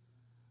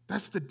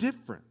 That's the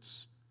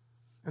difference.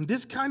 And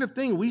this kind of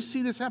thing, we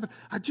see this happen.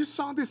 I just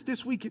saw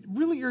this week. It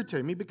really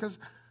irritated me because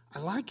I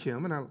like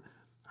him and I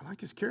like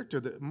his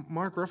character.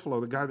 Mark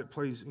Ruffalo, the guy that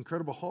plays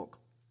Incredible Hulk.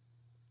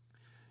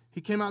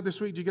 He came out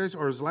this week,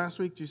 or his last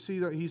week, do you see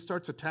that he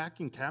starts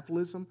attacking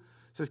capitalism?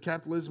 Says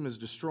capitalism is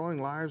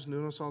destroying lives,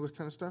 all this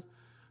kind of stuff.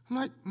 I'm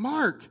like,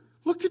 Mark,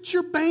 look at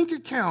your bank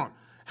account.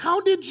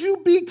 How did you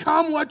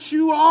become what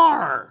you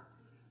are?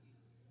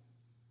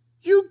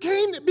 You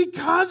came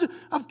because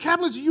of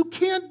capitalism. You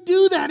can't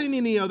do that in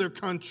any other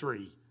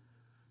country.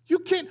 You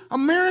can't.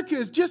 America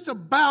is just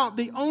about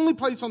the only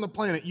place on the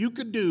planet you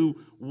could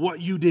do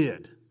what you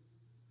did.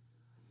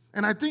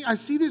 And I think I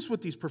see this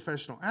with these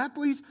professional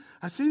athletes.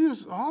 I see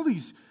this with all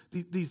these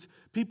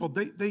people.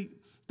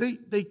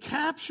 They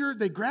capture,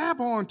 they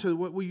grab onto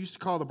what we used to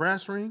call the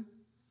brass ring.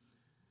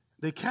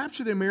 They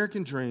capture the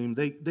American dream.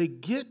 They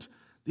get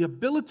the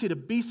ability to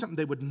be something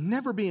they would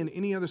never be in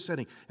any other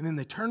setting. And then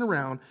they turn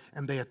around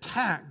and they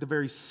attack the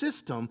very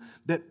system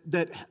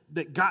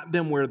that got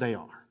them where they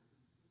are.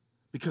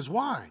 Because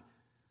why?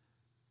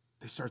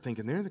 They start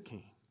thinking they're the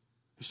king.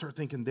 They start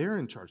thinking they're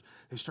in charge.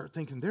 They start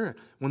thinking they're...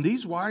 When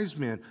these wise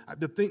men,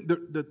 the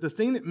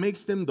thing that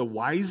makes them the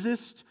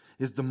wisest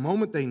is the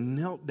moment they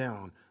knelt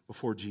down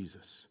before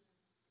Jesus.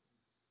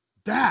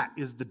 That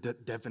is the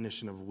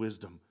definition of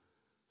wisdom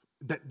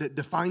that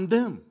defined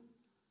them.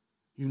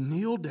 You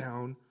kneel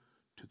down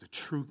to the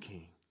true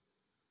king.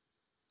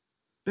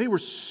 They were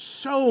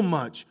so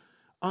much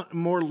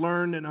more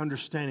learned and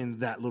understanding than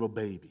that little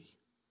baby.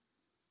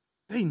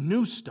 They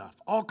knew stuff,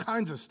 all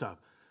kinds of stuff.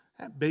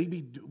 That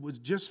baby was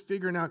just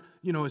figuring out,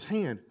 his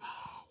hand.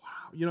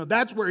 Oh, wow.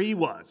 That's where he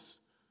was.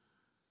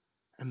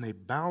 And they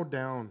bowed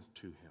down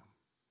to him.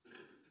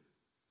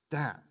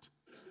 That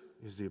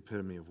is the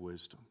epitome of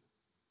wisdom.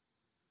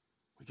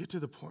 We get to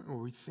the point where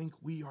we think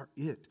we are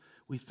it.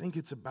 We think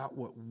it's about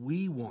what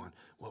we want,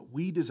 what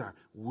we desire.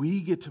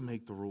 We get to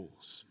make the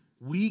rules.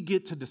 We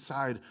get to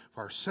decide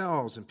for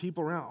ourselves and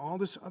people around, all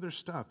this other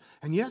stuff.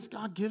 And yes,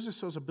 God gives us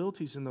those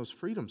abilities and those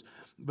freedoms,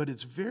 but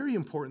it's very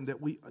important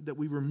that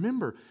we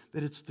remember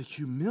that it's the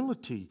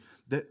humility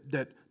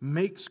that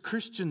makes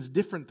Christians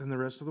different than the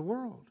rest of the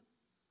world.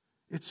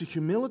 It's the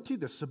humility,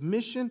 the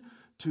submission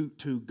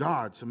to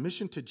God,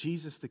 submission to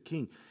Jesus the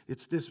King.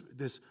 It's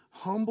this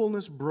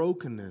humbleness,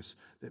 brokenness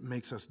that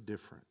makes us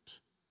different.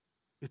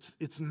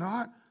 It's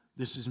not,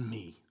 this is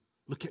me.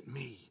 Look at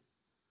me.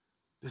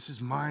 This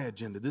is my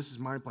agenda. This is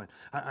my plan.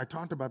 I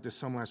talked about this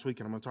some last week,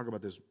 and I'm going to talk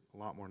about this a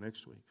lot more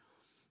next week.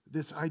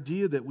 This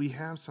idea that we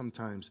have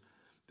sometimes,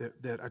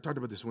 that I talked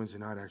about this Wednesday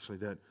night actually,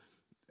 that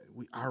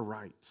our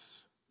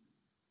rights.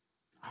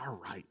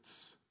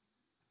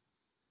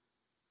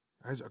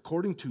 As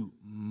according to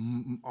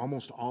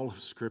almost all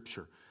of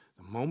Scripture,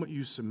 the moment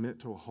you submit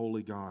to a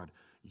holy God,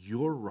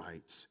 your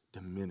rights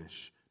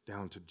diminish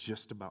down to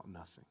just about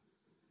nothing.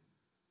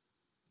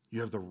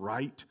 You have the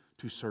right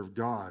to serve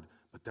God,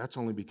 but that's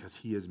only because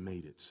He has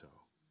made it so.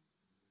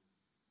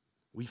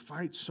 We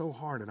fight so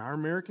hard. In our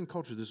American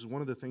culture, this is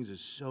one of the things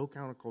that's so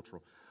countercultural.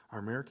 Our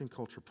American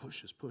culture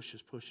pushes.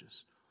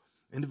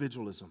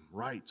 Individualism,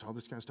 rights, all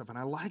this kind of stuff. And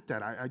I like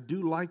that. I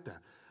do like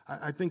that.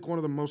 I think one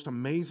of the most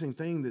amazing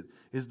things that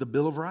is the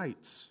Bill of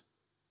Rights.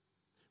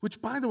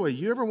 Which, by the way,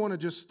 you ever want to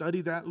just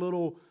study that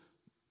little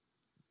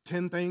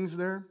 10 things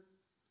there?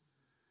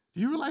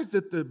 Do you realize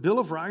that the Bill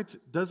of Rights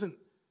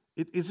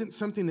isn't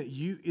something that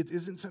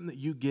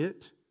you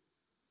get?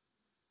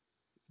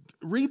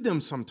 Read them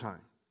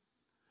sometime.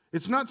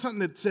 It's not something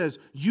that says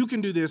you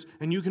can do this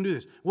and you can do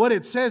this. What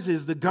it says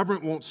is the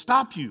government won't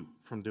stop you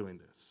from doing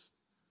this.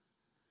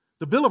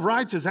 The Bill of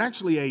Rights is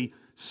actually a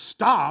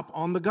stop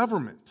on the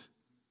government.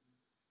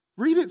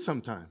 Read it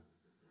sometime.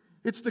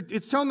 It's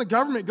telling the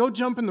government, go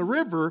jump in the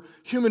river.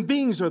 Human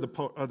beings are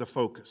the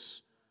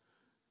focus.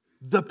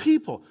 The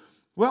people.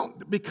 Well,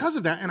 because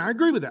of that, and I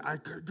agree with that. I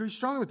agree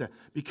strongly with that.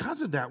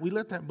 Because of that, we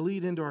let that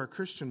bleed into our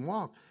Christian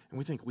walk, and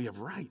we think we have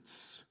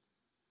rights.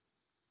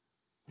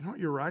 You know what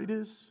your right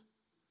is?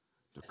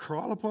 To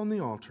crawl upon the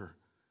altar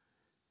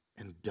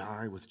and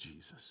die with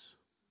Jesus.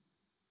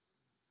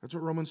 That's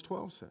what Romans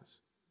 12 says.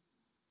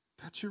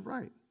 That's your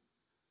right.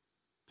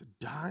 To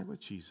die with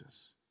Jesus.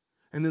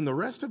 And then the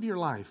rest of your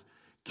life,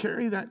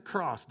 carry that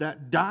cross,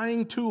 that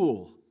dying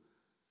tool,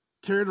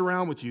 carry it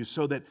around with you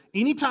so that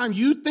anytime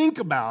you think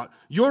about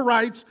your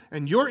rights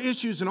and your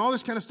issues and all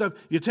this kind of stuff,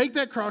 you take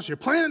that cross, you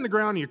plant it in the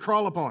ground, and you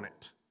crawl upon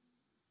it.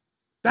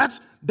 That's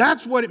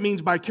what it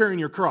means by carrying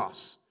your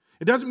cross.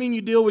 It doesn't mean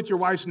you deal with your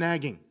wife's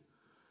nagging.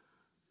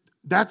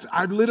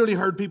 I've literally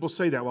heard people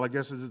say that. Well, I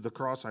guess this is the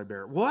cross I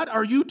bear. What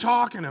are you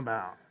talking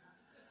about?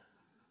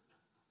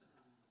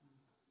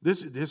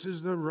 This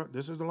is the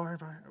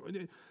life I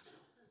have.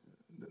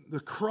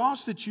 The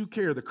cross that you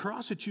carry, the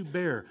cross that you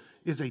bear,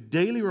 is a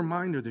daily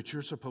reminder that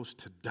you're supposed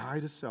to die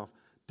to self.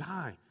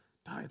 Die.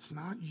 It's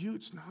not you.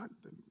 It's not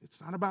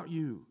about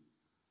you.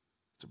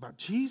 It's about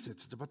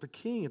Jesus. It's about the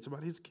King. It's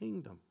about His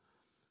kingdom.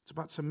 It's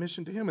about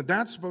submission to Him. And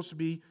that's supposed to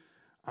be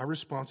our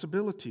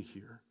responsibility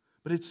here.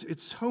 But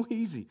it's so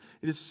easy.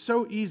 It is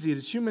so easy. It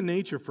is human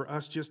nature for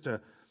us just to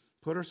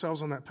put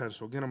ourselves on that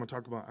pedestal. Again,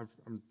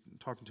 I'm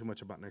talking too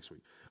much about next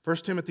week. 1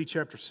 Timothy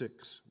chapter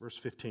 6, verse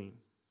 15.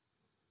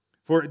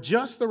 For at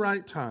just the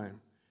right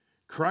time,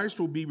 Christ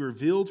will be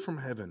revealed from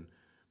heaven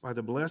by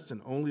the blessed and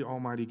only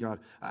Almighty God.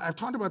 I've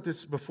talked about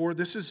this before.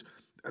 This is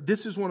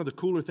one of the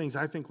cooler things,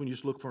 I think, when you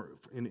just look for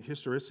in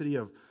historicity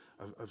of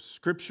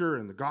Scripture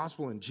and the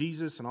gospel and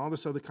Jesus and all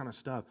this other kind of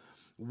stuff.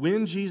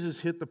 When Jesus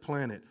hit the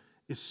planet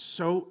is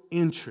so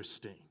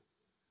interesting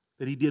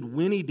that He did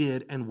when He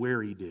did and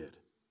where He did.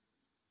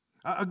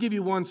 I'll give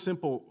you one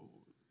simple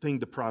thing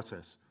to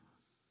process.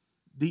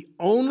 The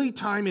only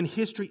time in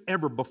history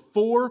ever,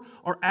 before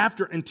or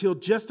after, until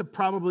just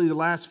probably the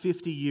last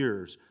 50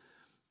 years,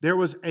 there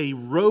was a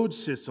road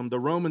system the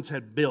Romans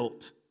had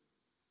built.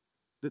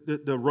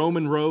 The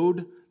Roman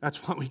road, that's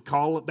what we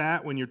call it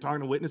that when you're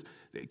talking to witness.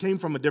 It came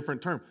from a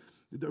different term.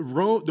 The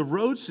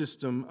road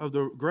system of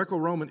the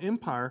Greco-Roman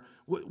Empire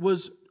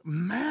was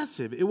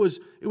massive. It was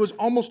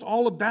almost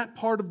all of that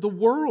part of the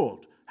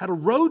world had a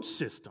road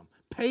system,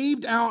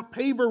 paved out,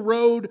 paver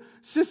road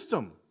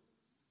system.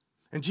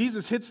 And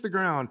Jesus hits the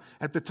ground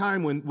at the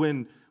time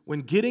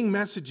when getting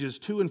messages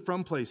to and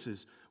from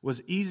places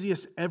was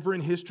easiest ever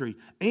in history.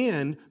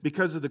 And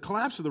because of the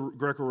collapse of the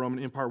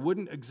Greco-Roman Empire,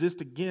 wouldn't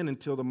exist again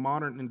until the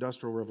modern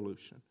Industrial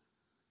Revolution.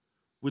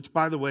 Which,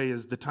 by the way,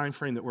 is the time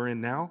frame that we're in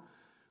now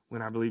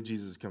when I believe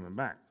Jesus is coming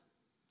back.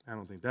 I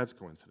don't think that's a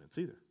coincidence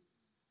either.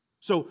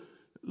 So,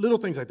 little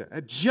things like that.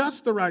 At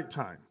just the right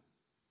time,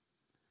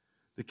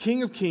 The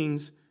King of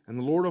kings and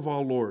the Lord of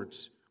all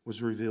lords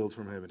was revealed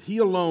from heaven. He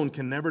alone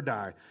can never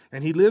die,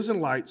 and he lives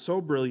in light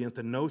so brilliant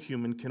that no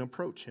human can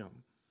approach him.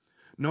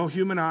 No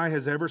human eye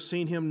has ever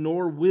seen him,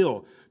 nor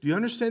will. Do you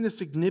understand the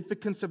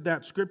significance of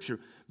that scripture?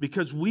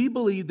 Because we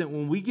believe that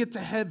when we get to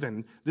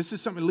heaven, this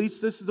is something, at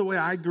least this is the way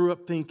I grew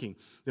up thinking,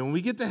 that when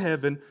we get to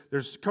heaven,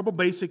 there's a couple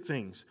basic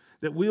things.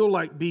 That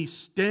we'll be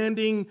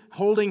standing,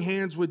 holding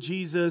hands with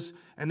Jesus,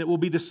 and it will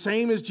be the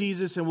same as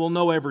Jesus, and we'll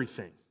know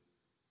everything.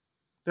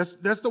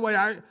 That's the way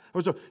I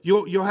was told.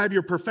 You'll have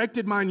your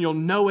perfected mind, you'll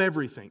know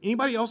everything.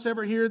 Anybody else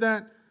ever hear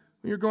that?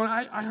 When you're going,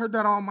 I heard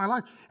that all my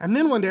life. And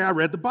then one day I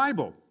read the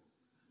Bible,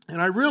 and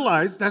I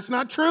realized that's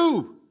not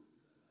true.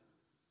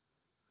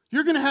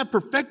 You're going to have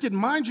perfected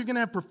minds, you're going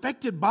to have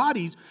perfected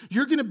bodies,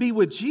 you're going to be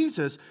with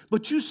Jesus,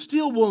 but you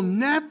still will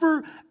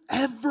never,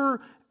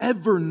 ever,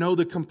 ever know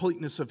the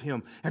completeness of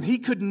Him. And He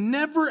could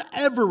never,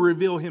 ever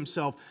reveal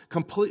Himself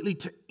completely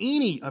to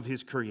any of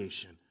His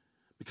creation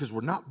because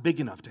we're not big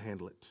enough to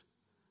handle it.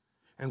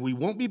 And we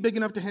won't be big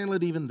enough to handle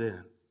it even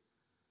then.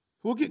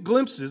 We'll get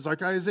glimpses,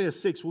 like Isaiah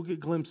 6, we'll get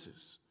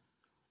glimpses.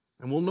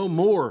 And we'll know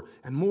more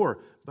and more.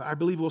 But I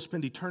believe we'll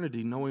spend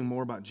eternity knowing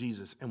more about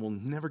Jesus, and we'll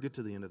never get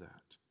to the end of that.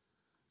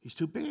 He's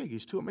too big.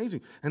 He's too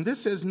amazing. And this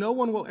says no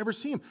one will ever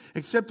see Him,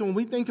 except when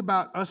we think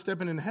about us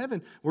stepping into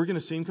heaven, we're going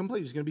to see Him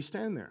complete. He's going to be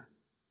standing there.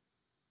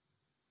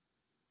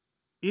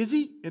 Is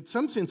He? In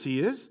some sense, He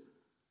is.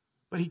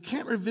 But He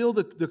can't reveal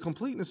the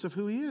completeness of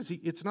who He is.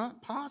 It's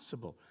not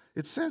possible.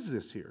 It says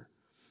this here.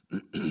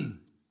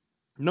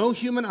 No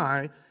human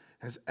eye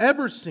has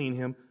ever seen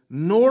Him,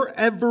 nor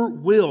ever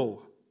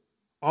will.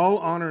 All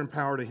honor and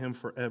power to Him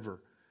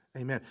forever.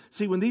 Amen.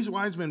 See, when these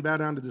wise men bow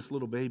down to this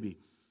little baby,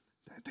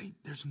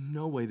 there's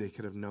no way they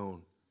could have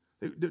known.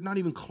 They're not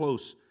even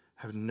close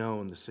have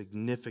known the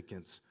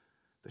significance,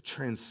 the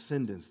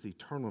transcendence, the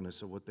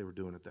eternalness of what they were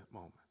doing at that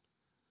moment.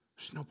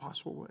 There's no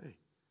possible way.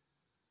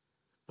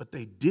 But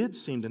they did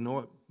seem to know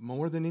it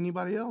more than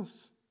anybody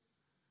else.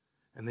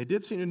 And they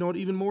did seem to know it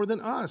even more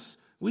than us.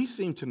 We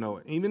seem to know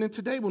it, even in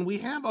today when we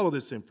have all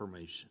this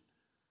information.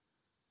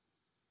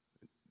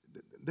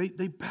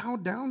 They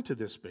bowed down to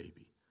this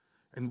baby,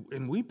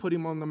 and we put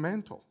him on the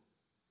mantle.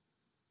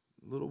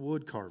 Little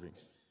wood carving.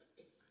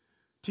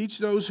 Teach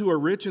those who are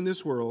rich in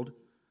this world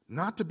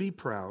not to be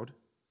proud,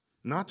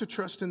 not to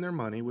trust in their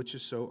money, which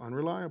is so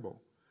unreliable.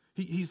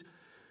 He's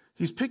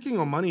picking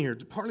on money here,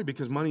 partly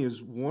because money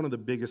is one of the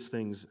biggest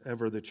things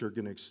ever that you're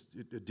going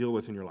to deal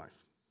with in your life.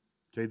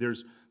 Okay,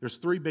 there's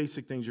three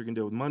basic things you're going to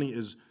deal with. Money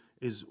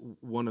is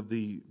one of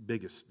the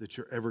biggest that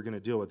you're ever going to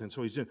deal with. And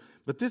so he's doing.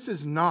 But this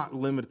is not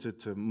limited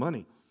to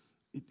money.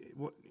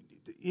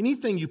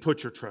 Anything you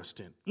put your trust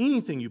in,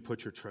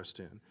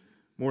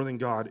 more than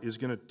God, is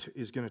going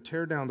to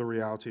tear down the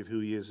reality of who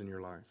He is in your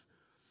life.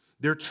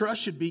 Their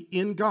trust should be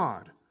in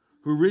God,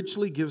 who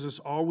richly gives us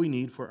all we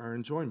need for our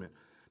enjoyment.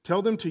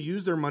 Tell them to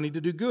use their money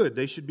to do good.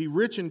 They should be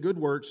rich in good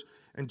works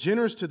and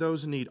generous to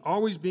those in need,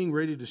 always being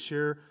ready to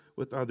share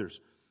with others.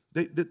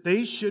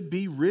 They should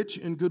be rich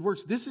in good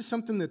works. This is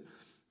something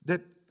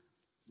that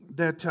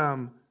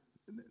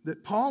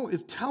Paul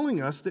is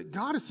telling us that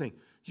God is saying.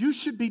 You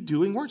should be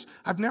doing works.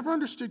 I've never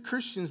understood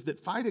Christians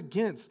that fight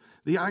against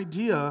the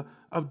idea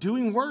of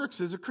doing works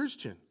as a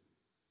Christian.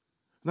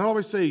 They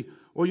always say,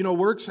 well,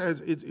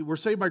 we're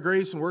saved by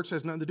grace and works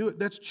has nothing to do with it.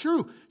 That's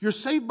true. You're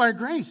saved by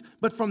grace.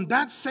 But from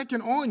that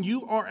second on,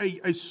 you are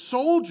a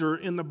soldier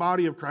in the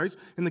body of Christ,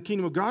 in the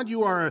kingdom of God.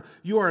 You are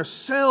a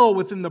cell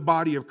within the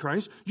body of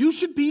Christ. You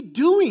should be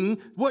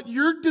doing what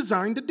you're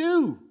designed to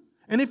do.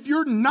 And if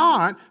you're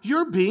not,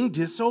 you're being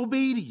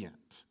disobedient.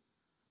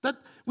 That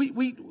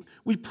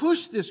we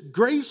push this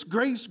grace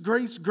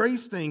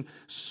thing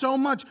so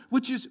much,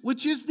 which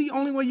is the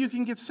only way you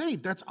can get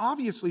saved. That's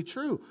obviously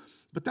true.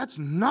 But that's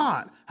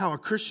not how a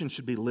Christian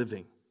should be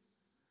living.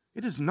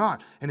 It is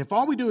not. And if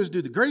all we do is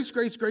do the grace,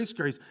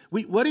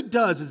 what it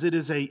does is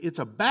it's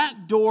a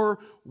backdoor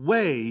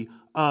way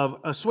of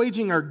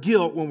assuaging our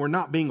guilt when we're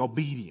not being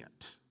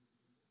obedient.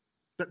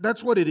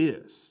 That's what it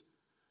is.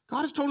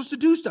 God has told us to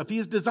do stuff. He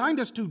has designed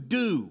us to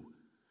do.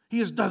 He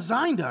has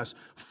designed us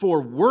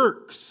for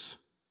works.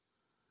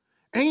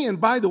 And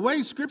by the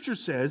way, Scripture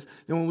says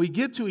that when we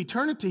get to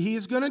eternity, He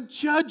is going to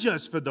judge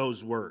us for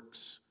those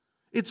works.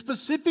 It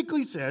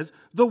specifically says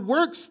the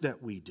works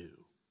that we do,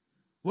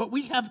 what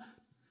we have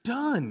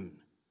done.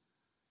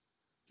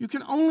 You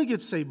can only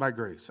get saved by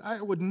grace.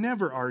 I would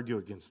never argue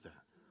against that.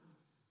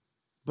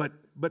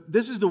 But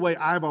this is the way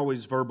I've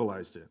always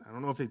verbalized it. I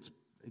don't know if it's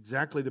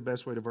exactly the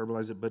best way to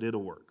verbalize it, but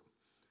it'll work.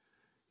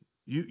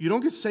 You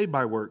don't get saved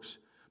by works,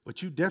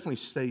 but you definitely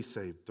stay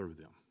saved through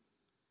them.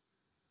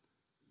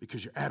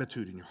 Because your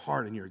attitude and your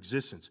heart and your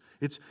existence,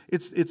 it's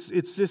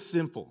this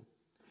simple.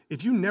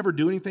 If you never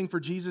do anything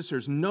for Jesus,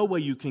 there's no way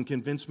you can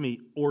convince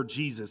me or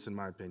Jesus, in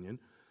my opinion,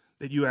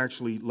 that you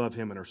actually love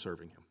Him and are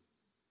serving Him.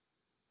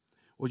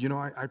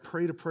 Well, I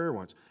prayed a prayer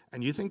once.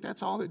 And you think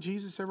that's all that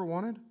Jesus ever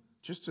wanted?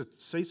 Just to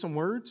say some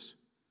words?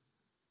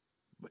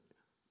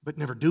 But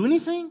never do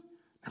anything?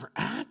 Never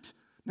act?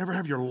 Never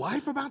have your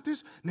life about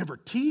this? Never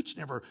teach,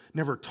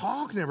 never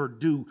talk, never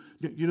do,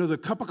 the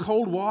cup of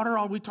cold water?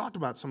 We talked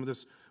about some of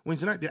this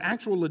Wednesday night. The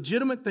actual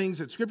legitimate things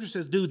that Scripture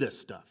says, do this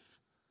stuff.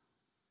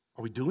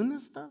 Are we doing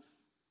this stuff?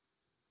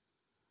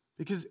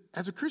 Because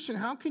as a Christian,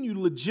 how can you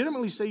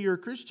legitimately say you're a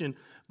Christian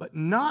but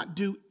not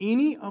do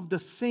any of the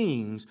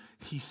things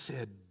he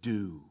said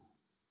do?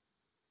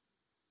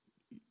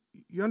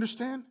 You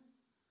understand?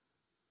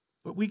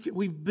 But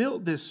we've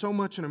built this so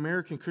much in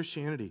American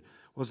Christianity.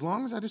 Well, as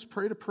long as I just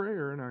pray a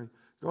prayer and I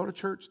go to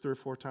church 3 or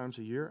 4 times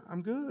a year,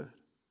 I'm good.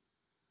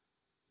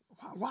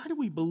 Why do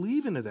we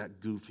believe into that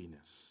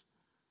goofiness?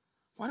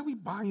 Why do we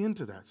buy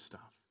into that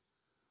stuff?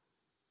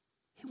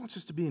 He wants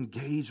us to be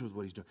engaged with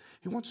what he's doing.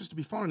 He wants us to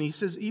be following. He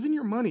says, even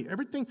your money,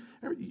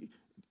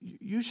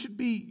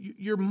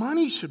 your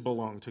money should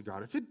belong to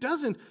God. If it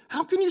doesn't,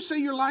 how can you say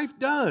your life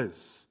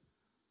does?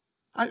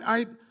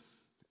 I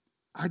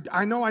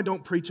know I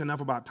don't preach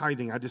enough about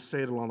tithing. I just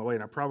say it along the way,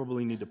 and I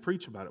probably need to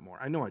preach about it more.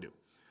 I know I do.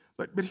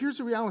 But here's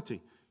the reality.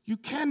 You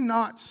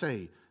cannot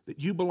say that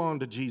you belong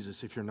to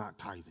Jesus if you're not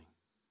tithing.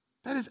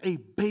 That is a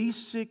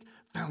basic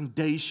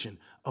foundation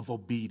of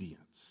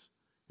obedience.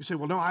 You say,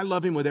 well, no, I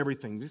love him with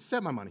everything,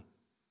 except my money.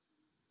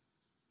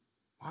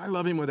 I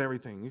love him with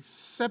everything,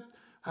 except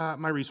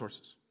my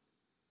resources.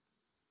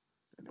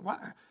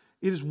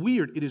 It is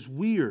weird. It is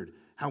weird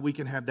how we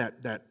can have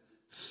that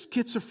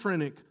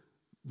schizophrenic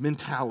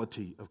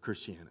mentality of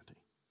Christianity.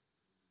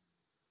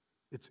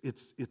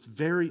 It's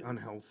very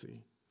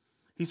unhealthy.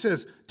 He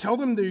says, tell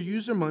them to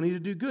use their money to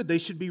do good. They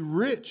should be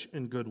rich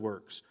in good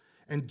works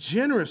and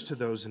generous to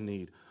those in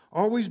need,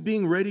 always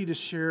being ready to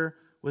share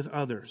with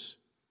others.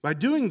 By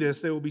doing this,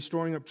 they will be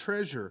storing up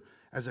treasure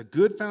as a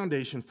good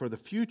foundation for the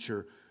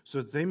future so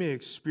that they may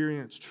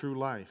experience true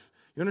life.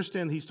 You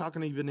understand he's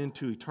talking even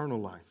into eternal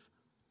life.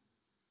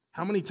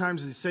 How many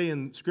times does he say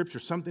in Scripture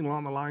something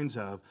along the lines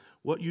of,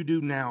 what you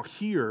do now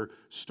here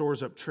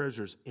stores up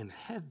treasures in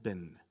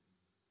heaven?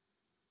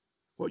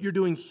 What you're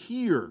doing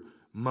here,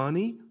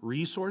 money,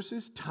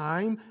 resources,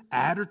 time,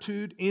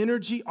 attitude,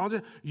 energy, all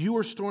that, you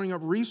are storing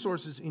up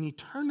resources in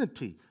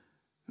eternity,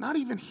 not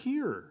even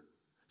here.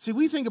 See,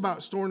 we think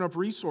about storing up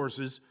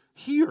resources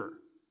here.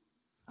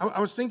 I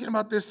was thinking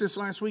about this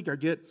last week. I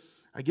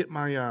get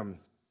my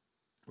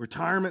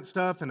retirement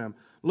stuff, and I'm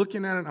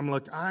looking at it, and I'm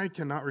like, I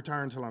cannot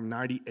retire until I'm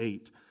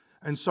 98.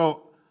 And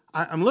so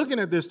I'm looking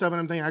at this stuff, and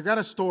I'm thinking, I got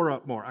to store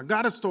up more. I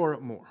got to store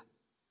up more.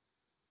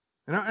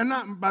 And I'm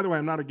not, by the way,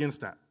 I'm not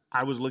against that.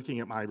 I was looking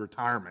at my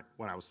retirement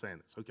when I was saying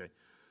this, okay.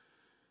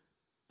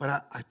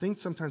 But I think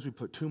sometimes we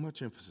put too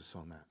much emphasis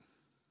on that.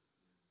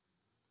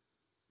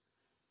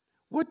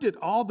 What did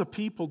all the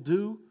people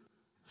do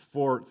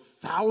for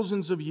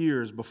thousands of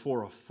years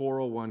before a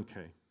 401k?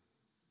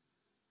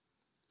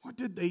 What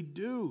did they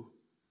do?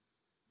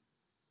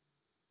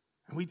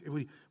 And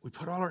we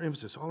put all our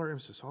emphasis.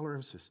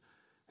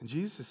 And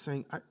Jesus is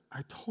saying,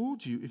 I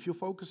told you, if you'll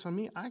focus on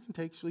me, I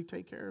can actually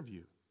take care of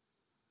you.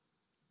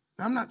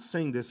 Now, I'm not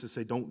saying this to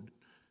say don't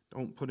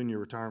put in your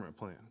retirement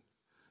plan.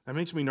 That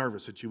makes me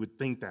nervous that you would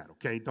think that,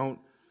 okay? Don't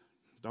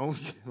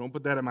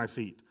put that at my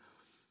feet.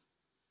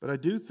 But I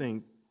do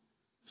think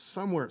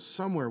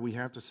somewhere we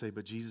have to say,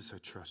 but Jesus, I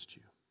trust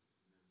you.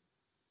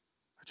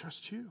 I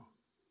trust you.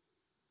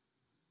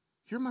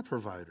 You're my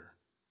provider.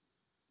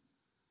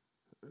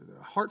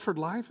 Hartford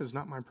Life is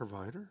not my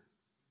provider.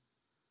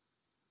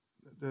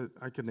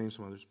 I could name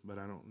some others, but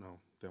I don't know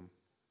them.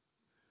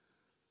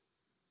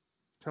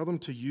 Tell them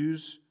to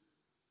use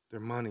their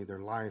money, their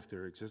life,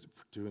 their existence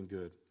for doing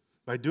good.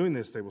 By doing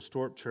this, they will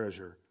store up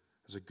treasure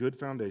as a good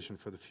foundation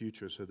for the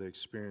future so they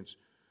experience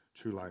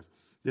true life.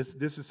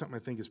 This is something I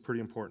think is pretty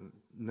important.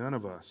 None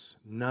of us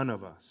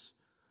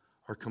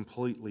are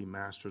completely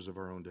masters of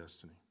our own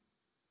destiny.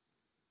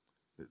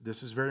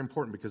 This is very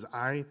important because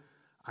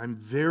I'm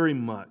very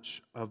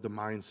much of the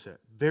mindset.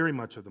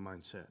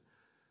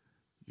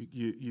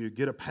 You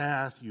get a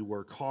path, you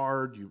work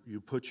hard, you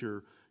put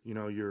your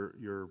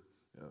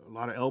a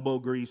lot of elbow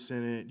grease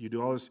in it, you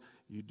do all this,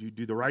 you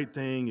do the right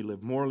thing, you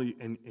live morally,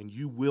 and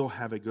you will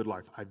have a good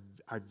life.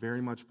 I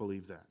very much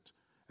believe that.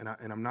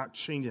 And I'm not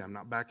changing, I'm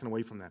not backing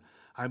away from that.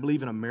 I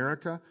believe in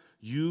America,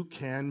 you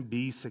can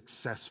be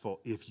successful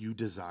if you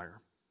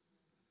desire.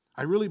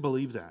 I really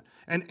believe that.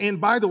 And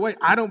by the way,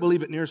 I don't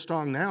believe it near as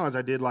strong now as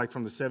I did like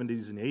from the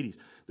 70s and 80s.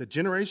 The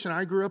generation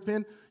I grew up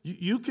in,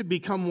 you could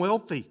become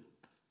wealthy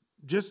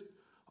just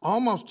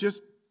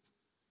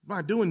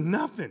by doing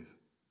nothing.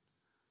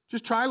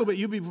 Just try a little bit,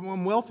 you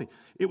become wealthy.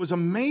 It was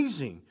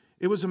amazing.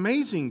 It was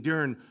amazing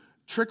during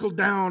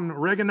trickle-down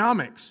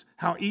Reaganomics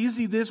how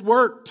easy this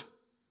worked.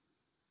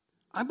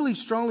 I believe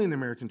strongly in the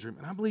American dream,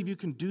 and I believe you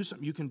can do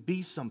something, you can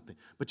be something,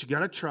 but you got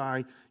to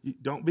try.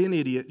 Don't be an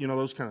idiot,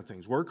 those kind of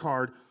things. Work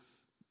hard.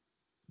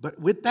 But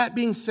with that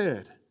being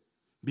said,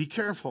 be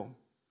careful,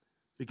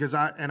 because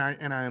I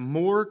am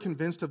more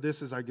convinced of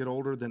this as I get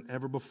older than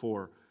ever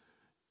before.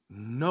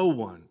 No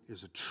one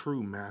is a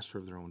true master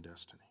of their own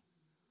destiny.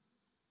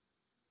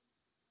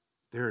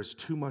 There is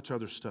too much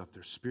other stuff.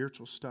 There's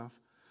spiritual stuff.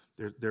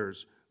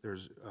 There's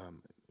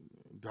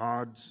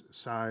God's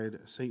side,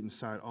 Satan's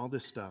side, all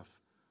this stuff.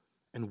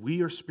 And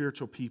we are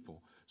spiritual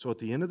people. So at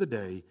the end of the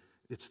day,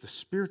 it's the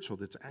spiritual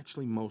that's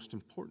actually most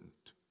important.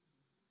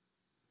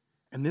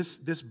 And this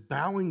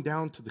bowing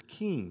down to the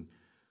king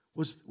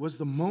was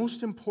the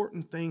most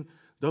important thing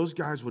those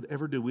guys would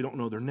ever do. We don't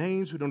know their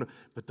names, we don't know,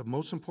 but the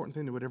most important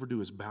thing they would ever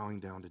do is bowing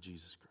down to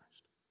Jesus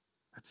Christ.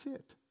 That's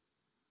it.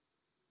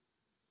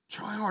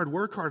 Try hard,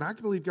 work hard. I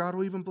believe God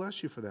will even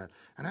bless you for that.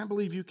 And I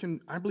believe you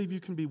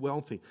can be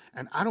wealthy.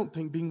 And I don't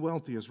think being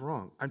wealthy is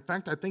wrong. In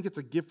fact, I think it's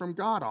a gift from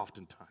God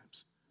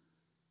oftentimes.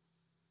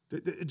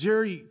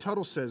 Jerry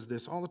Tuttle says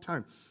this all the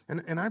time.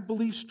 And I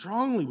believe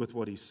strongly with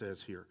what he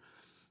says here.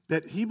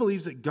 That he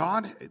believes that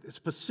God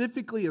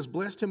specifically has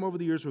blessed him over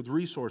the years with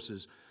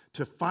resources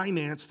to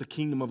finance the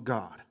kingdom of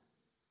God.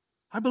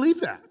 I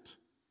believe that.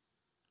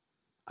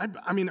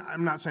 I mean,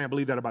 I'm not saying I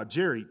believe that about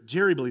Jerry.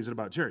 Jerry believes it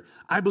about Jerry.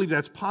 I believe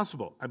that's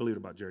possible. I believe it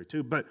about Jerry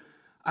too. But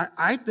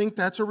I think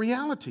that's a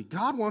reality.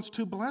 God wants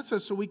to bless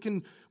us so we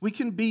can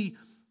be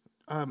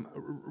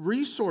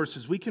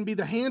resources. We can be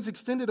the hands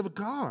extended of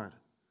God.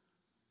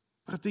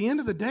 But at the end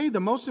of the day, the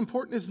most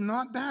important is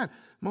not that.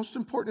 Most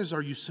important is,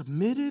 are you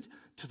submitted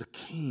to the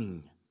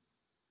king?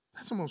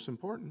 That's the most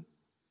important.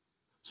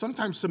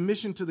 Sometimes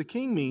submission to the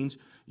king means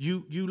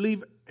you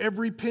leave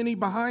every penny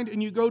behind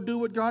and you go do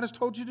what God has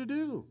told you to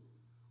do.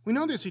 We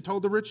know this. He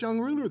told the rich young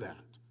ruler that.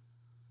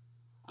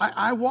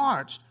 I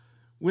watched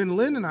when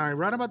Lynn and I,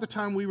 right about the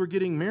time we were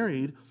getting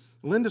married,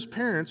 Linda's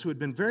parents, who had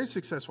been very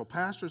successful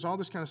pastors, all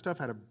this kind of stuff,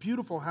 had a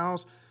beautiful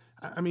house.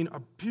 I mean, a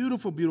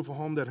beautiful, beautiful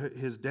home that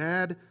his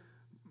dad,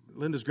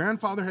 Linda's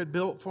grandfather, had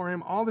built for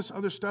him, all this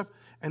other stuff.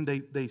 And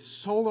they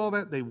sold all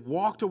that. They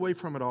walked away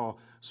from it all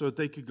so that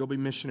they could go be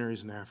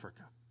missionaries in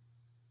Africa.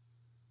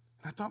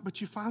 And I thought,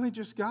 but you finally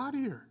just got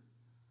here.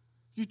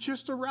 You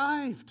just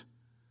arrived.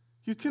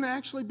 You can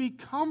actually be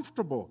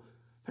comfortable.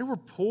 They were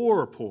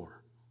poor.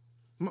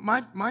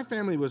 My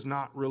family was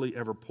not really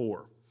ever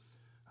poor.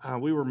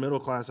 We were middle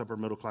class, upper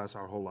middle class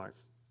our whole life.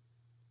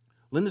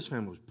 Linda's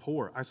family was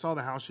poor. I saw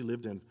the house she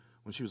lived in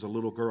when she was a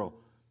little girl.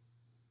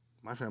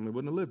 My family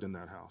wouldn't have lived in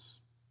that house.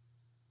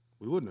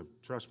 We wouldn't have,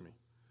 trust me.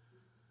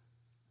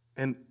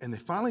 And they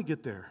finally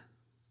get there,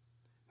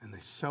 and they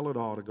sell it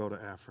all to go to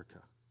Africa.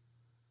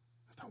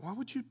 I thought, why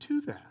would you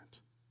do that?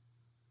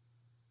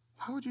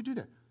 Why would you do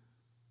that?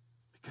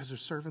 Because they're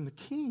serving the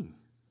king.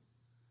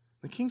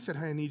 The king said,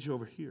 hey, I need you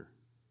over here.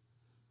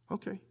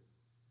 Okay.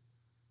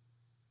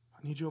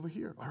 I need you over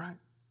here. All right.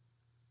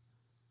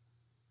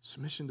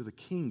 Submission to the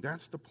king.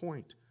 That's the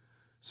point.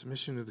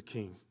 Submission to the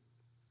king.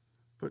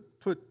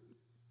 Put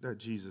that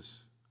Jesus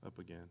up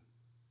again.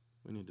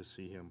 We need to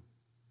see him.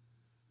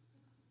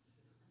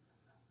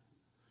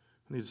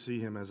 We need to see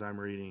him as I'm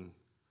reading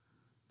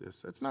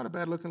this. That's not a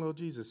bad-looking little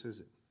Jesus, is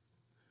it?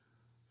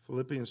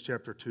 Philippians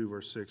chapter 2,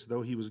 verse 6.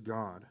 Though he was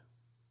God,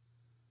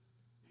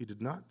 he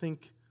did not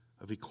think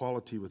of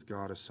equality with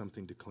God as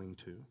something to cling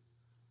to.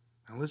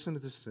 Now listen to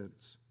this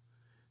sentence.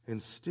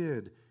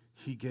 Instead,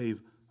 he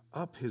gave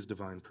up his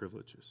divine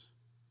privileges.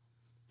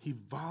 He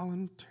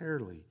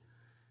voluntarily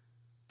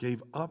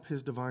gave up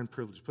his divine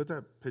privilege. Put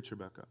that picture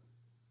back up.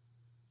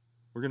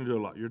 We're going to do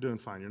a lot. You're doing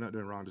fine. You're not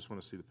doing wrong. I just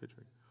want to see the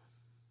picture.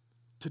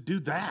 To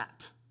do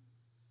that,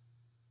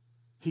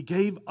 he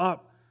gave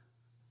up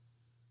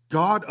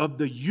God of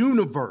the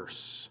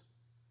universe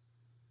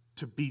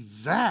to be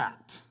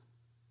that.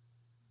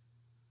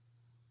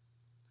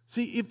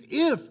 See,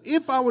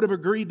 if I would have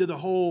agreed to the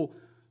whole,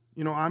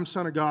 I'm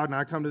son of God and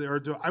I come to the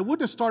earth, I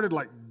wouldn't have started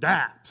like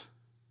that.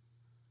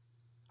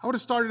 I would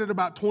have started at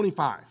about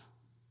 25.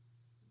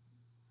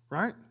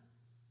 Right?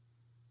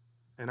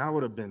 And I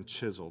would have been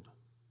chiseled.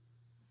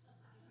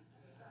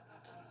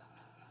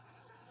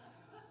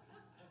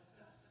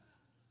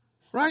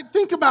 Right?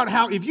 Think about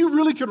how, if you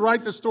really could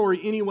write the story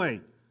anyway,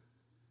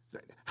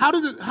 how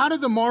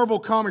did the Marvel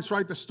comics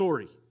write the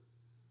story?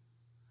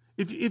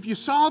 If you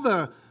saw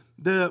the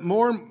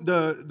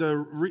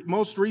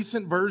most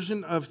recent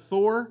version of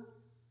Thor,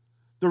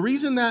 the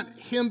reason that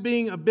him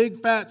being a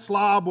big fat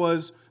slob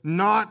was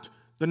not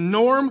the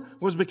norm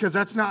was because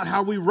that's not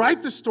how we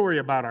write the story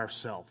about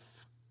ourselves.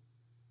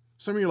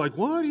 Some of you are like,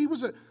 what?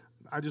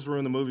 I just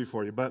ruined the movie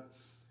for you, but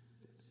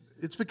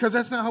it's because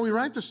that's not how we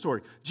write the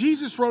story.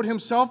 Jesus wrote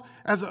himself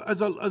as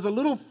a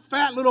little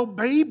fat little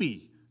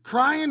baby,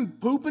 crying,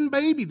 pooping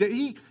baby. That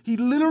he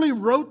literally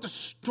wrote the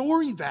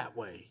story that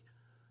way.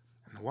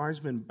 And the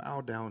wise men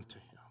bowed down to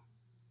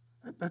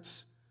him.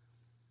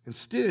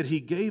 Instead,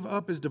 he gave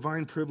up his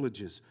divine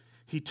privileges.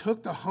 He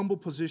took the humble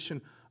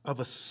position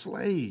of a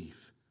slave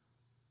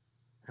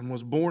and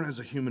was born as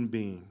a human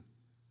being.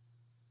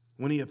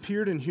 When he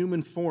appeared in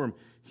human form,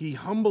 he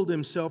humbled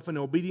himself in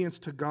obedience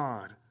to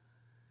God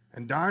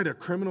and died a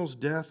criminal's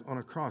death on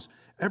a cross.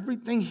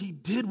 Everything he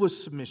did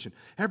was submission.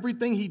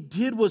 Everything he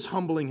did was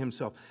humbling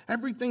himself.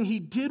 Everything he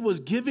did was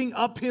giving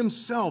up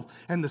himself.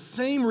 And the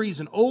same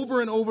reason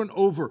over and over and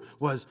over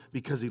was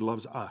because he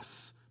loves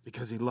us,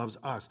 because he loves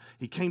us.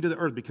 He came to the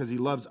earth because he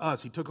loves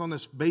us. He took on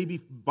this baby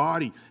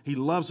body. He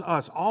loves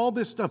us. All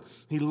this stuff,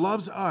 he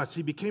loves us.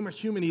 He became a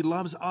human. He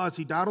loves us.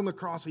 He died on the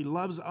cross. He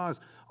loves us.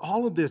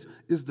 All of this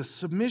is the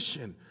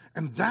submission.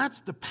 And that's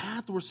the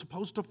path we're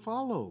supposed to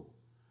follow.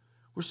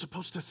 We're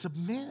supposed to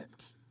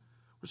submit.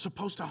 We're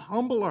supposed to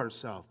humble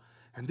ourselves.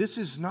 And this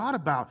is not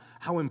about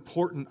how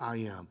important I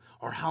am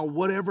or how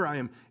whatever I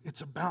am.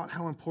 It's about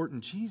how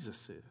important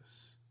Jesus is.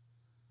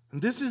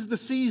 And this is the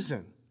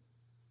season.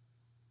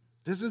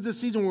 This is the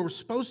season where we're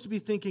supposed to be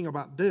thinking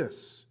about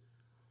this.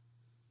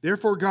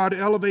 Therefore, God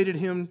elevated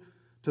him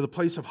to the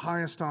place of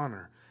highest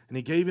honor, and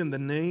he gave him the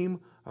name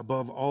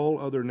above all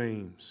other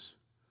names,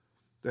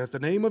 that at the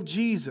name of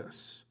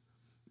Jesus,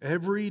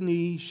 every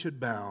knee should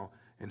bow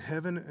in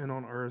heaven and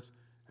on earth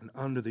and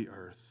under the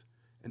earth,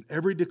 and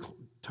every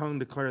tongue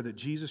declare that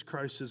Jesus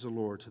Christ is the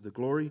Lord, to the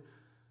glory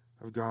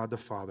of God the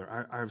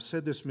Father. I've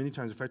said this many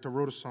times. In fact, I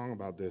wrote a song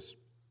about this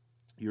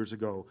years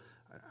ago.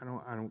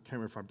 Can't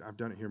remember if I've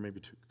done it here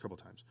maybe a couple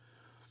times.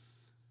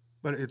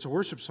 But it's a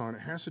worship song. It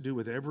has to do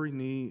with every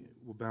knee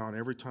will bow and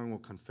every tongue will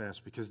confess,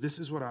 because this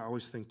is what I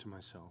always think to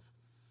myself.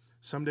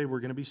 Someday we're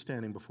going to be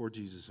standing before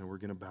Jesus and we're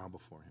going to bow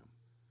before him.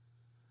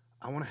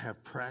 I want to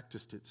have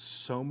practiced it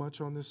so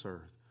much on this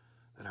earth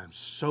that I'm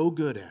so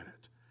good at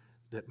it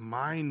that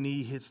my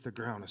knee hits the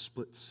ground a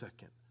split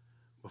second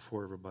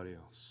before everybody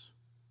else.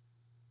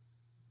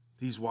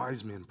 These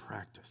wise men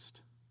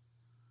practiced.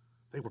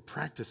 They were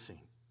practicing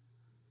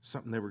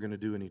something they were going to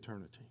do in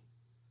eternity.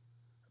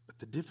 But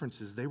the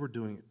difference is they were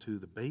doing it to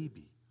the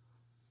baby.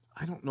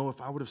 I don't know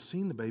if I would have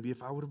seen the baby,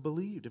 if I would have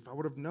believed, if I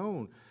would have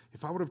known,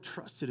 if I would have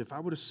trusted, if I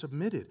would have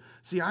submitted.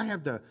 See, I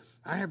have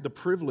the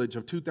privilege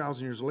of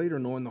 2,000 years later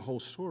knowing the whole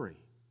story.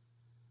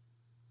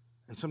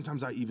 And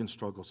sometimes I even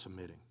struggle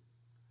submitting.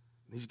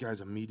 These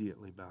guys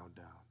immediately bowed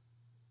down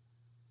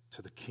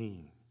to the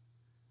king.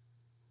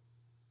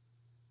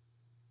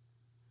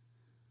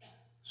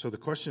 So the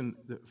question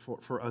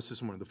for us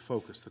this morning, the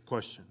focus, the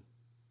question,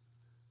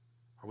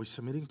 are we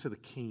submitting to the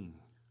king?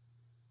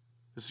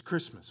 This is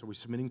Christmas. Are we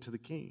submitting to the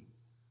king?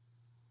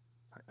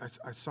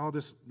 I saw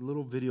this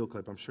little video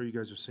clip, I'm sure you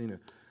guys have seen it,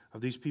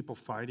 of these people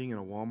fighting in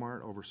a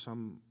Walmart over I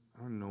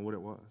don't know what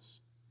it was.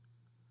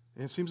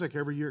 And it seems like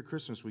every year at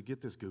Christmas we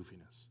get this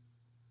goofiness.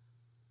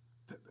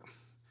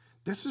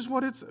 This is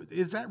what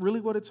is that really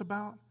what it's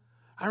about?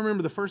 I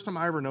remember the first time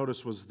I ever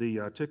noticed was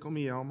the Tickle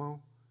Me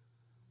Elmo.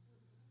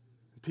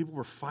 People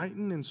were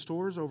fighting in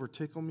stores over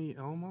Tickle Me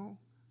Elmo.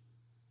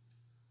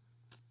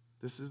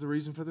 This is the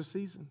reason for the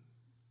season.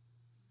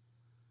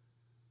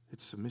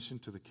 It's submission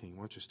to the king.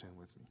 Why don't you stand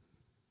with me?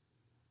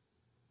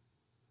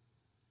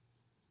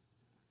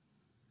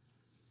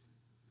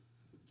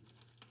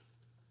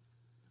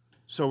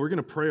 So we're going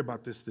to pray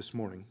about this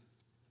morning,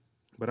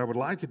 but I would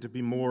like it to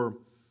be more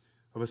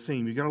of a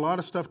theme. You got a lot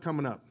of stuff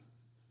coming up.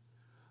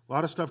 A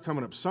lot of stuff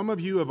coming up. Some of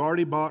you have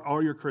already bought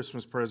all your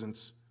Christmas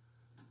presents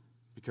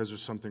because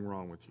there's something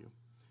wrong with you.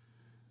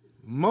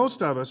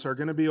 Most of us are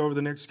going to be over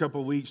the next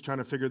couple of weeks trying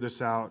to figure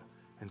this out,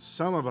 and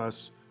some of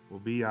us will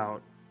be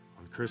out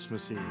on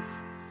Christmas Eve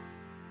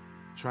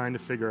trying to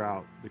figure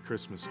out the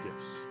Christmas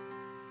gifts,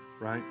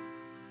 right?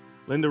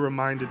 Linda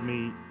reminded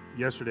me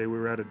yesterday, we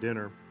were at a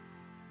dinner,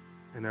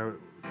 and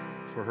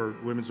for her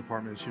women's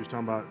department, she was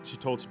talking about, she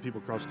told some people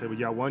across the table,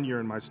 yeah, one year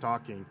in my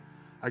stocking,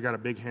 I got a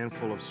big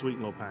handful of Sweet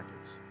and Low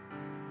packets.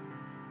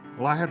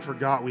 Well, I had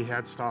forgot we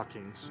had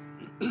stockings,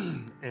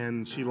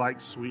 and she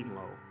likes Sweet and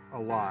Low a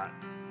lot.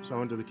 So I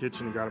went to the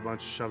kitchen and got a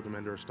bunch, shoved them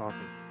into her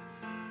stocking.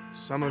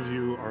 Some of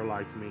you are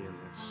like me in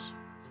this.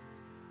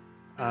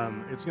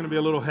 It's going to be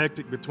a little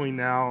hectic between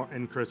now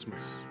and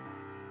Christmas.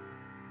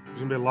 There's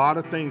going to be a lot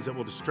of things that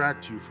will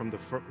distract you from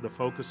the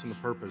focus and the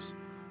purpose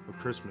of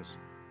Christmas.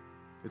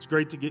 It's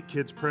great to get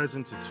kids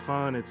presents. It's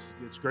fun. It's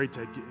great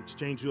to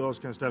exchange all this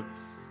kind of stuff.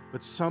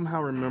 But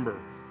somehow remember,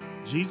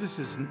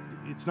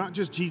 it's not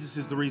just Jesus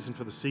is the reason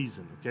for the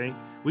season, okay?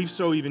 We've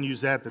so even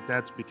used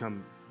that's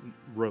become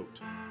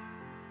rote.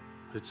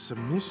 But it's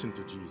submission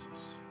to Jesus.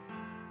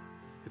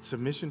 It's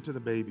submission to the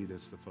baby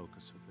that's the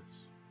focus of this.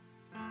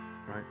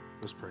 Right?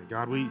 Let's pray.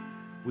 God,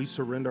 we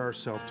surrender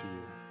ourselves to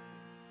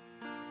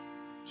you.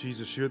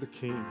 Jesus, you're the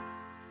king.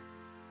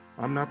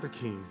 I'm not the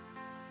king.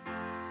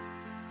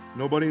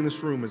 Nobody in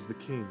this room is the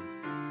king.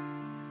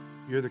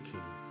 You're the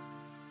king.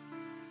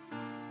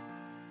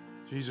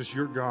 Jesus,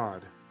 you're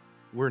God.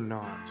 We're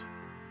not.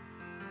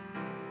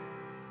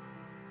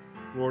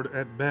 Lord,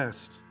 at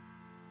best,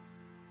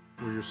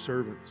 we're your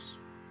servants.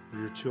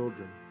 We're your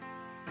children.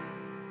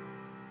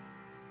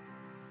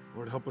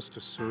 Lord, help us to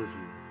serve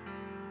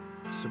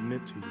you,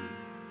 submit to you.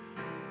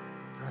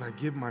 God, I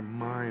give my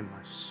mind,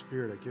 my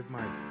spirit, I give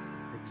my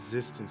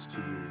existence to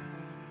you.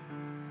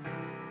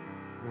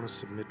 I want to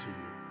submit to you.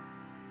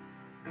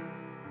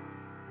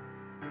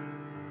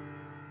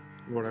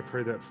 Lord, I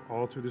pray that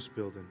all through this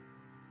building,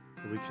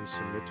 that we can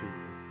submit to you.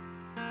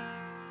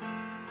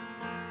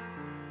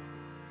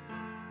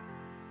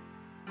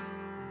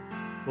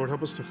 Lord,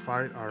 help us to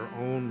fight our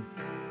own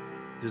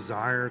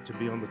desire to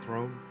be on the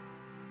throne,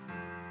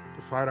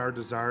 to fight our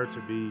desire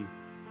to be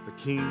the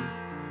king,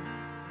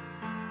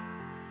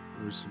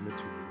 And we submit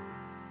to you.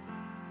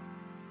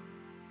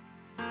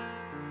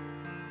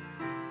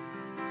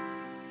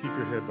 Keep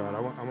your head bowed.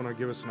 I want to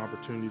give us an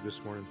opportunity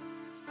this morning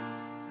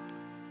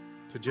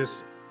to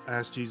just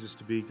ask Jesus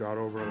to be God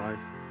over our life.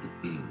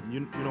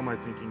 You know my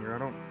thinking here. I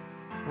don't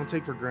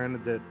take for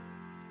granted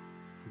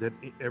that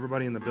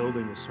everybody in the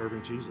building is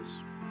serving Jesus.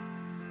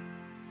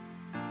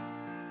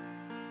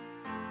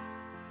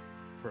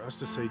 For us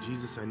to say,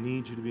 Jesus, I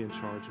need you to be in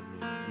charge of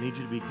me. I need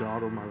you to be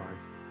God over my life.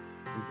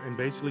 And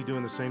basically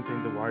doing the same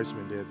thing the wise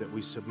men did, that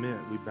we submit.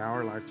 We bow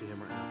our life to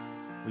him right now.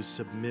 We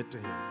submit to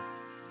him.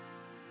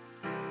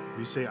 If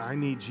you say, I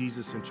need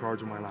Jesus in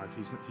charge of my life,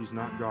 he's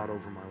not God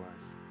over my life.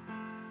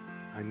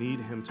 I need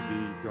him to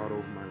be God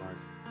over my life.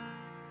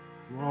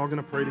 We're all going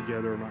to pray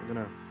together. I'm not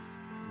going to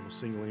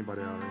single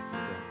anybody out or anything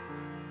like that.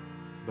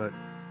 But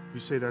if you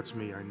say, that's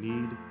me, I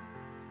need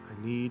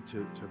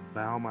to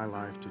bow my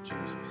life to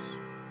Jesus.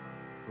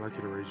 I'd like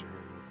you to raise your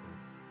hand real quick.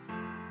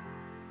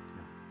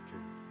 Yeah,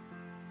 okay.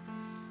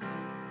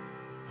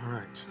 All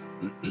right.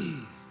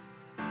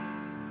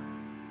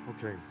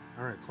 Okay.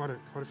 All right. Quite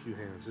a few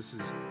hands. This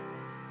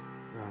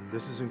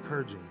is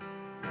encouraging.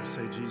 You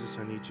say, Jesus,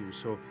 I need you.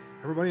 So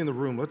everybody in the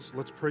room,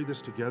 let's pray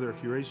this together.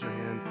 If you raise your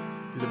hand,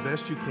 do the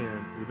best you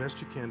can. Do the best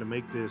you can to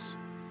make this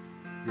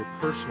your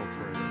personal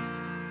prayer.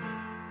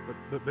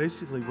 But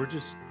basically, we're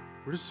just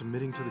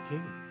submitting to the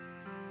King.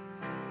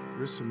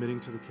 We're just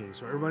submitting to the King.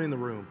 So everybody in the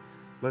room,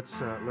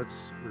 let's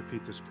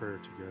repeat this prayer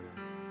together.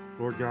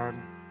 Lord God,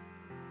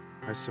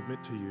 I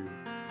submit to you,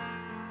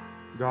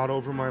 God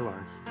over my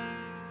life.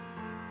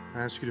 I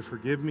ask you to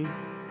forgive me,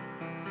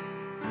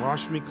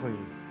 wash me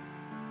clean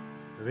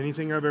of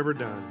anything I've ever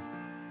done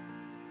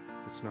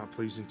that's not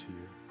pleasing to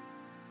you.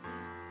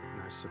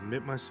 And I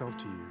submit myself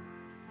to you.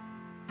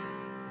 In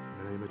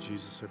the name of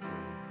Jesus, I pray.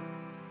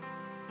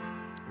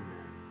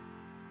 Amen.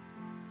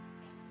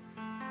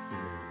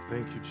 Amen.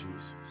 Thank you,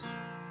 Jesus.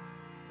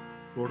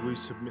 Lord, we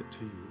submit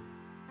to you.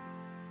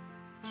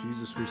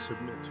 Jesus, we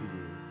submit to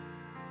you.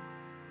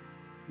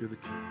 You're the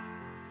King.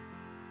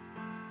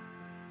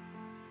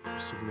 We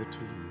submit to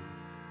you.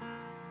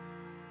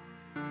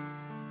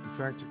 In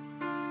fact,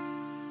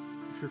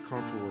 if you're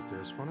comfortable with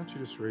this, why don't you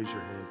just raise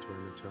your hand to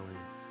him and tell him,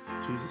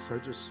 Jesus, I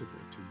just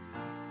submit to you.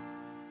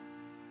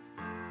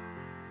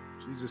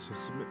 Jesus, I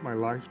submit my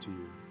life to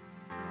you.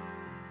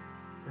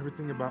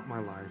 Everything about my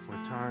life,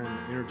 my time,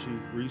 energy,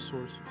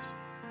 resources,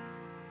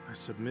 I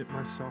submit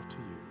myself to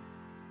you.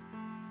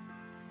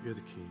 You're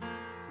the King.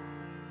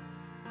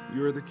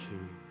 You're the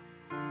King.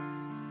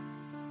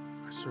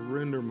 I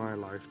surrender my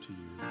life to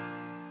you.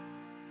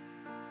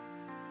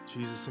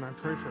 Jesus, and I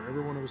pray for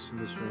every one of us in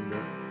this room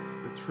that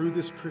through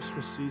this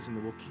Christmas season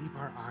that we'll keep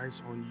our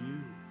eyes on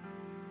you.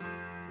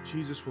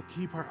 Jesus, we'll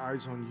keep our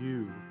eyes on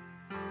you.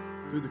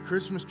 Through the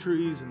Christmas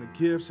trees and the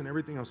gifts and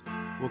everything else,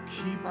 we'll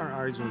keep our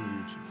eyes on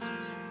you, Jesus.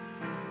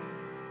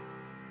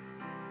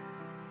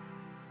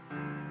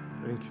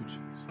 Thank you,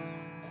 Jesus.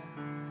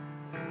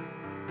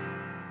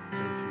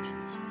 Thank you,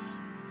 Jesus.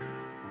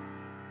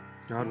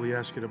 God, we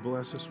ask you to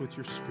bless us with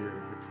your Spirit,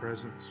 your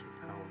presence, your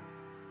power.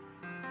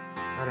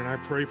 God, and I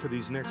pray for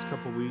these next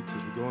couple weeks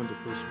as we go into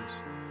Christmas,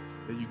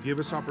 that you give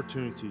us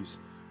opportunities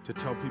to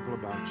tell people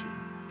about you.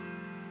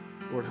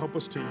 Lord, help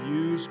us to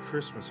use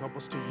Christmas. Help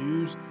us to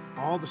use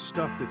all the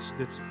stuff that's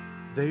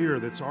there,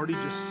 that's already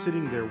just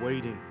sitting there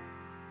waiting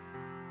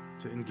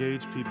to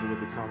engage people with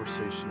the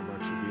conversation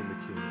about you being the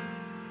King.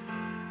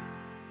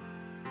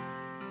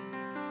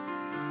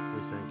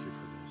 We thank you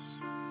for this.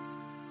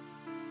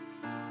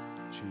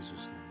 In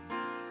Jesus' name.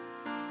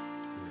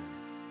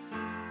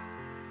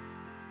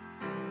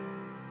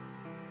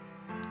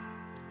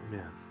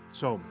 Amen.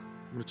 So, I'm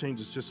going to change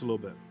this just a little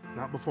bit.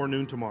 Not before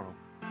noon tomorrow,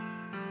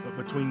 but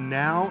between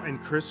now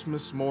and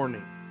Christmas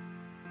morning,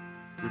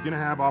 you're going to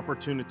have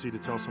opportunity to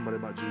tell somebody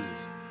about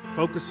Jesus.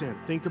 Focus in.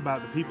 Think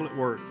about the people at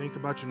work. Think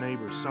about your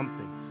neighbors,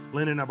 something.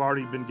 Lynn and I have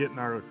already been getting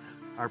our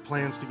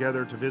plans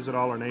together to visit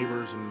all our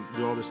neighbors and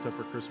do all this stuff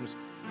for Christmas.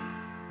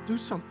 Do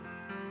something.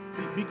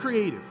 Be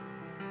creative.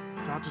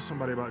 Talk to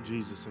somebody about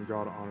Jesus, and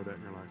God will honor that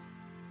in your life.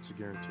 It's a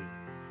guarantee.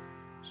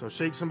 So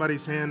shake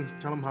somebody's hand.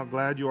 Tell them how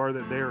glad you are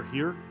that they are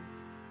here.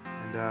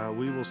 And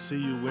we will see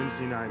you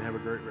Wednesday night. Have a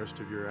great rest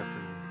of your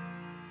afternoon.